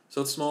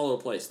 So it's a small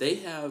little place. They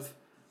have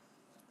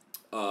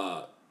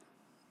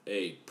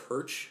a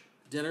perch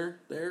dinner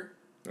there.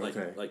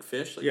 Like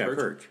fish.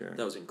 Perch. Yeah.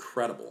 That was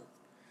incredible.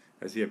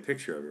 I see a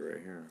picture of it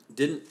right here.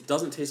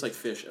 Doesn't taste like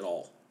fish at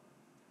all.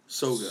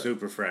 So good.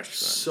 Super fresh. Then.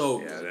 So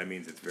good. Yeah, that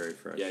means it's very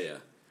fresh. Yeah.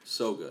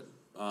 So good.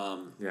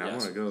 Yeah, I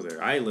want to go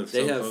there. I live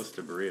so close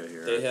to Berea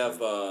here. They have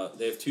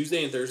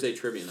Tuesday and Thursday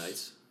trivia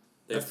nights.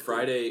 They have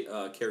Friday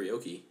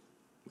karaoke.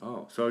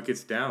 Oh, so it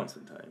gets down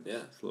sometimes. Yeah.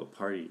 It's a little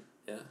party.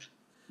 Yeah.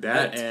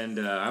 That and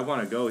I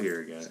want to go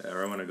here again,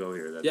 or I want to go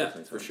here.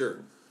 That for sure.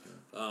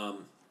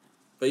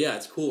 But yeah,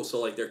 it's cool.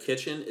 So like their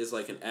kitchen is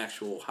like an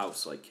actual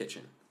house like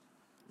kitchen.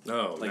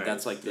 Oh, like nice.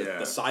 that's like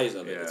the size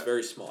of it. Yeah. It's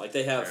very small. Like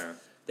they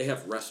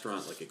have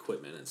restaurant like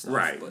equipment and stuff.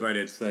 Right, but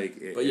it's like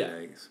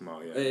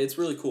small. Yeah, it's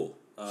really cool.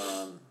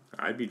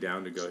 I'd be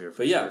down to go here.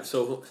 But yeah,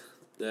 so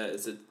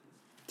it's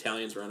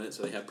Italians run it,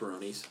 so they have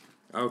Peronis.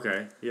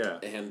 Okay, yeah.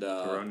 And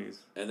Peronis.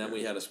 And then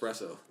we had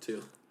espresso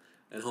too,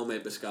 and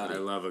homemade biscotti. I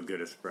love a good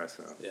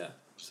espresso. Yeah,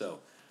 so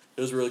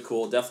it was really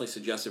cool. Definitely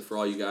suggested for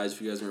all you guys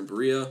if you guys are in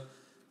Berea.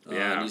 Need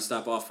to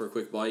stop off for a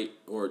quick bite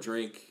or a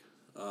drink.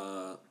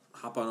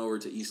 Hop on over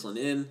to Eastland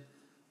Inn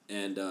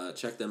and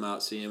check them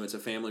out. See them. It's a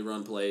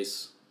family-run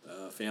place.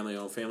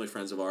 Family-owned, family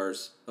friends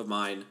of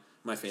mine,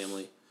 my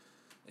family.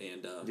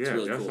 And it's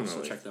really definitely. Cool,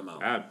 so check them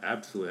out.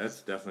 Absolutely.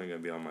 That's definitely going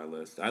to be on my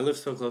list. I live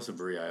so close to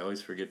Berea. I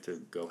always forget to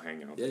go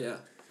hang out there. Yeah,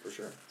 for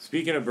sure.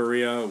 Speaking of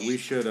Berea, we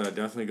should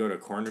definitely go to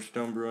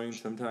Cornerstone Brewing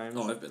sometime.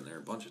 Oh, I've been there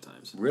a bunch of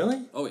times.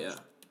 Really? Oh, yeah.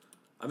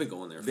 I've been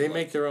going there. They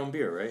make their own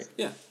beer, right?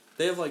 Yeah.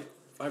 They have like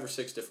 5 or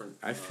 6 different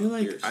I feel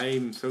like beers.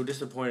 I'm so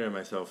disappointed in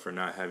myself for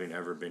not having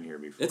ever been here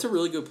before. It's a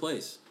really good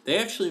place. They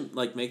actually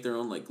like make their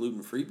own like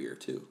gluten-free beer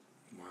too.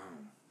 Wow.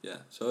 Yeah,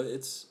 so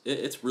it's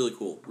really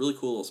cool. Really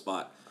cool little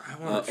spot. I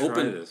want to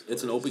try this place.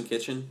 It's an open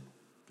kitchen.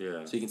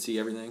 Yeah. So you can see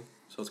everything.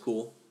 So it's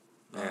cool.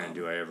 Man,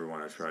 do I ever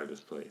want to try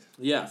this place?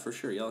 Yeah, for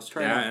sure. Yeah, let's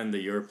try it out. And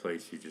your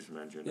place you just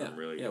mentioned. Yeah,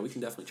 yeah, we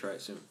can definitely try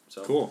it soon.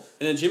 So cool.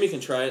 And then Jimmy can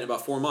try it in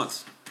about 4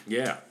 months.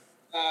 Yeah.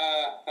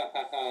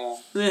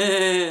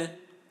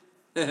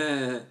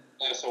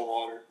 Glass of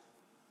water.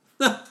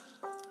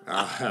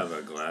 I'll have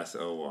a glass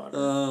of water.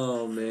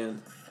 Oh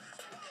man.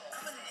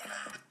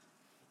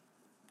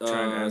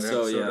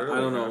 So yeah, early,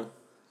 I don't know.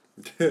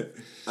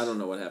 I don't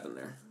know what happened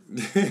there.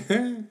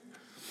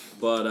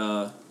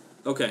 But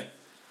okay.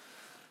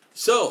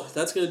 So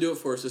that's gonna do it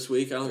for us this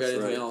week. I don't got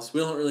anything else. We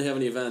don't really have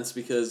any events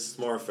because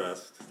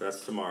S'morefest.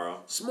 That's tomorrow.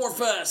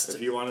 S'morefest.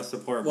 If you want to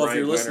support, if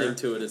you're listening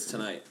to it, it's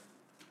tonight.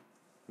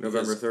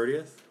 November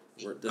 30th.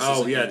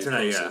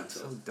 Tonight. Yeah,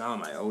 so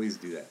dumb. I always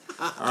do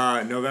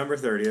that. November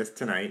 30th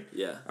tonight.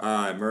 Yeah.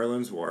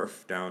 Merlin's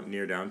Wharf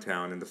near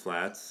downtown in the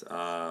Flats.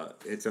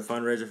 It's a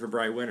fundraiser for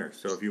Bright Winter.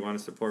 So if you want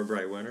to support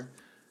Bright Winter,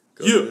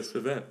 go to this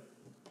event.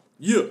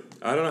 Yeah.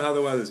 I don't know how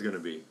the weather's gonna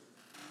be.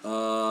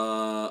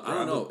 I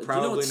don't know. Probably do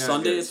you know what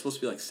Sunday good. It's supposed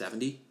to be like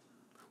 70?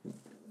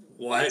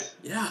 What?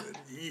 Yeah.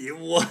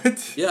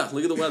 What? Yeah,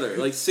 look at the weather.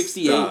 Like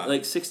 68,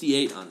 like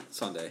 68 on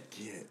Sunday.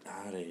 Get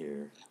out of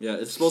here. Yeah,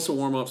 it's supposed to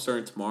warm up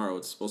starting tomorrow.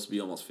 It's supposed to be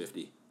almost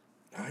 50.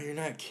 Oh, you're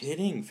not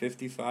kidding.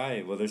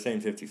 55. Well, they're saying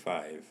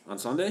 55. On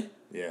Sunday?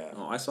 Yeah.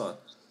 Oh, I saw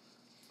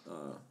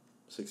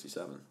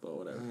 67, but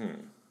whatever.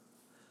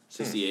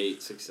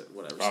 68, 67,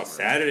 whatever. Oh,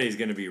 Saturday's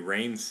going to be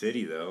Rain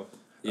City, though.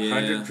 Yeah.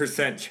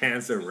 100%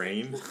 chance of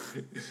rain.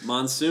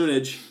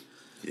 Monsoonage.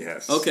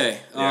 Yes.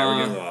 Okay. Yeah, we're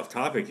getting a little off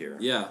topic here.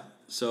 Yeah,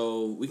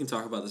 so we can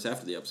talk about this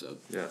after the episode.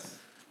 Yes.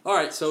 All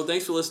right, so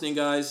thanks for listening,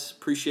 guys.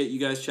 Appreciate you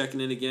guys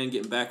checking in again,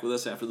 getting back with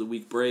us after the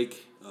week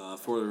break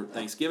for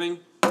Thanksgiving.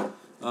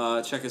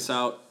 Check us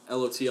out,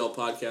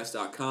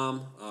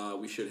 lotlpodcast.com.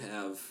 We should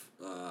have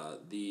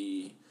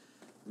the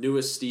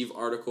newest Steve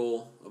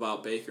article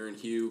about Baker and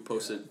Hugh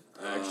posted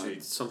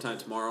sometime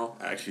tomorrow.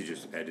 I actually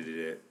just edited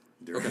it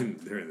during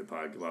the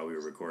pod while we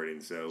were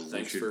recording, so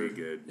we should be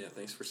good. Yeah,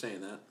 thanks for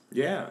saying that.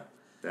 Yeah.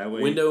 That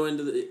way. Window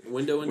into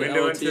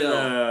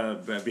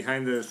LOTL. the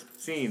behind the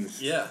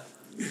scenes. Yeah.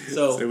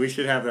 So we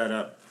should have that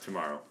up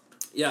tomorrow.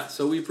 Yeah,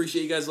 so we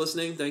appreciate you guys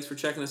listening. Thanks for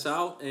checking us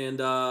out. And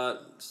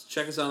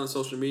check us out on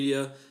social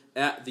media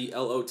at the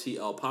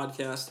LOTL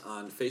Podcast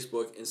on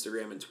Facebook,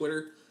 Instagram, and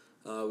Twitter.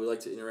 We like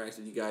to interact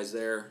with you guys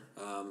there.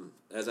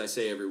 As I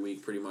say every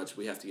week, pretty much,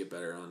 we have to get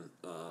better on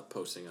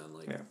posting on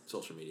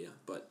social media.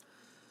 But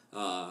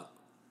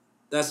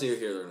that's neither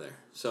here nor there.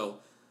 So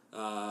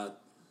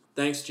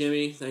thanks,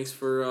 Jimmy. Thanks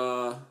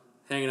for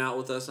hanging out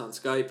with us on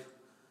Skype.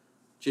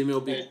 Jimmy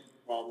will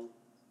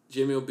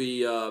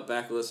be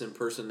back with us in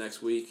person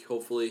next week,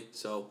 hopefully.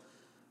 So,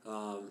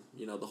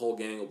 the whole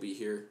gang will be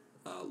here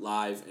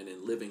live and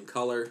in living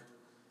color.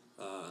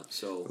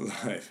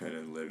 Live and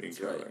in living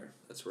color. Right.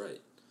 That's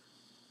right.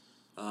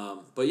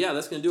 But yeah,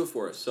 that's going to do it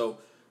for us. So,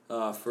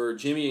 for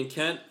Jimmy and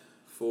Kent,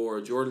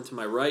 for Jordan to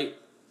my right,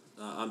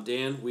 I'm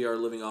Dan. We are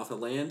Living Off the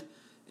Land,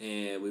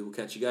 and we will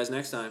catch you guys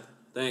next time.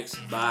 Thanks.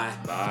 Bye.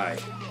 Bye.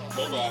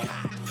 Bye-bye.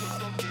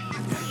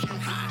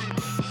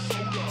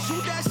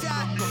 Shoot that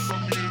shot.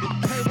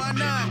 Hey, why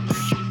not?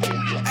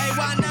 Hey,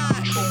 why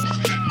not?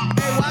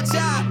 Hey, watch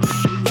out.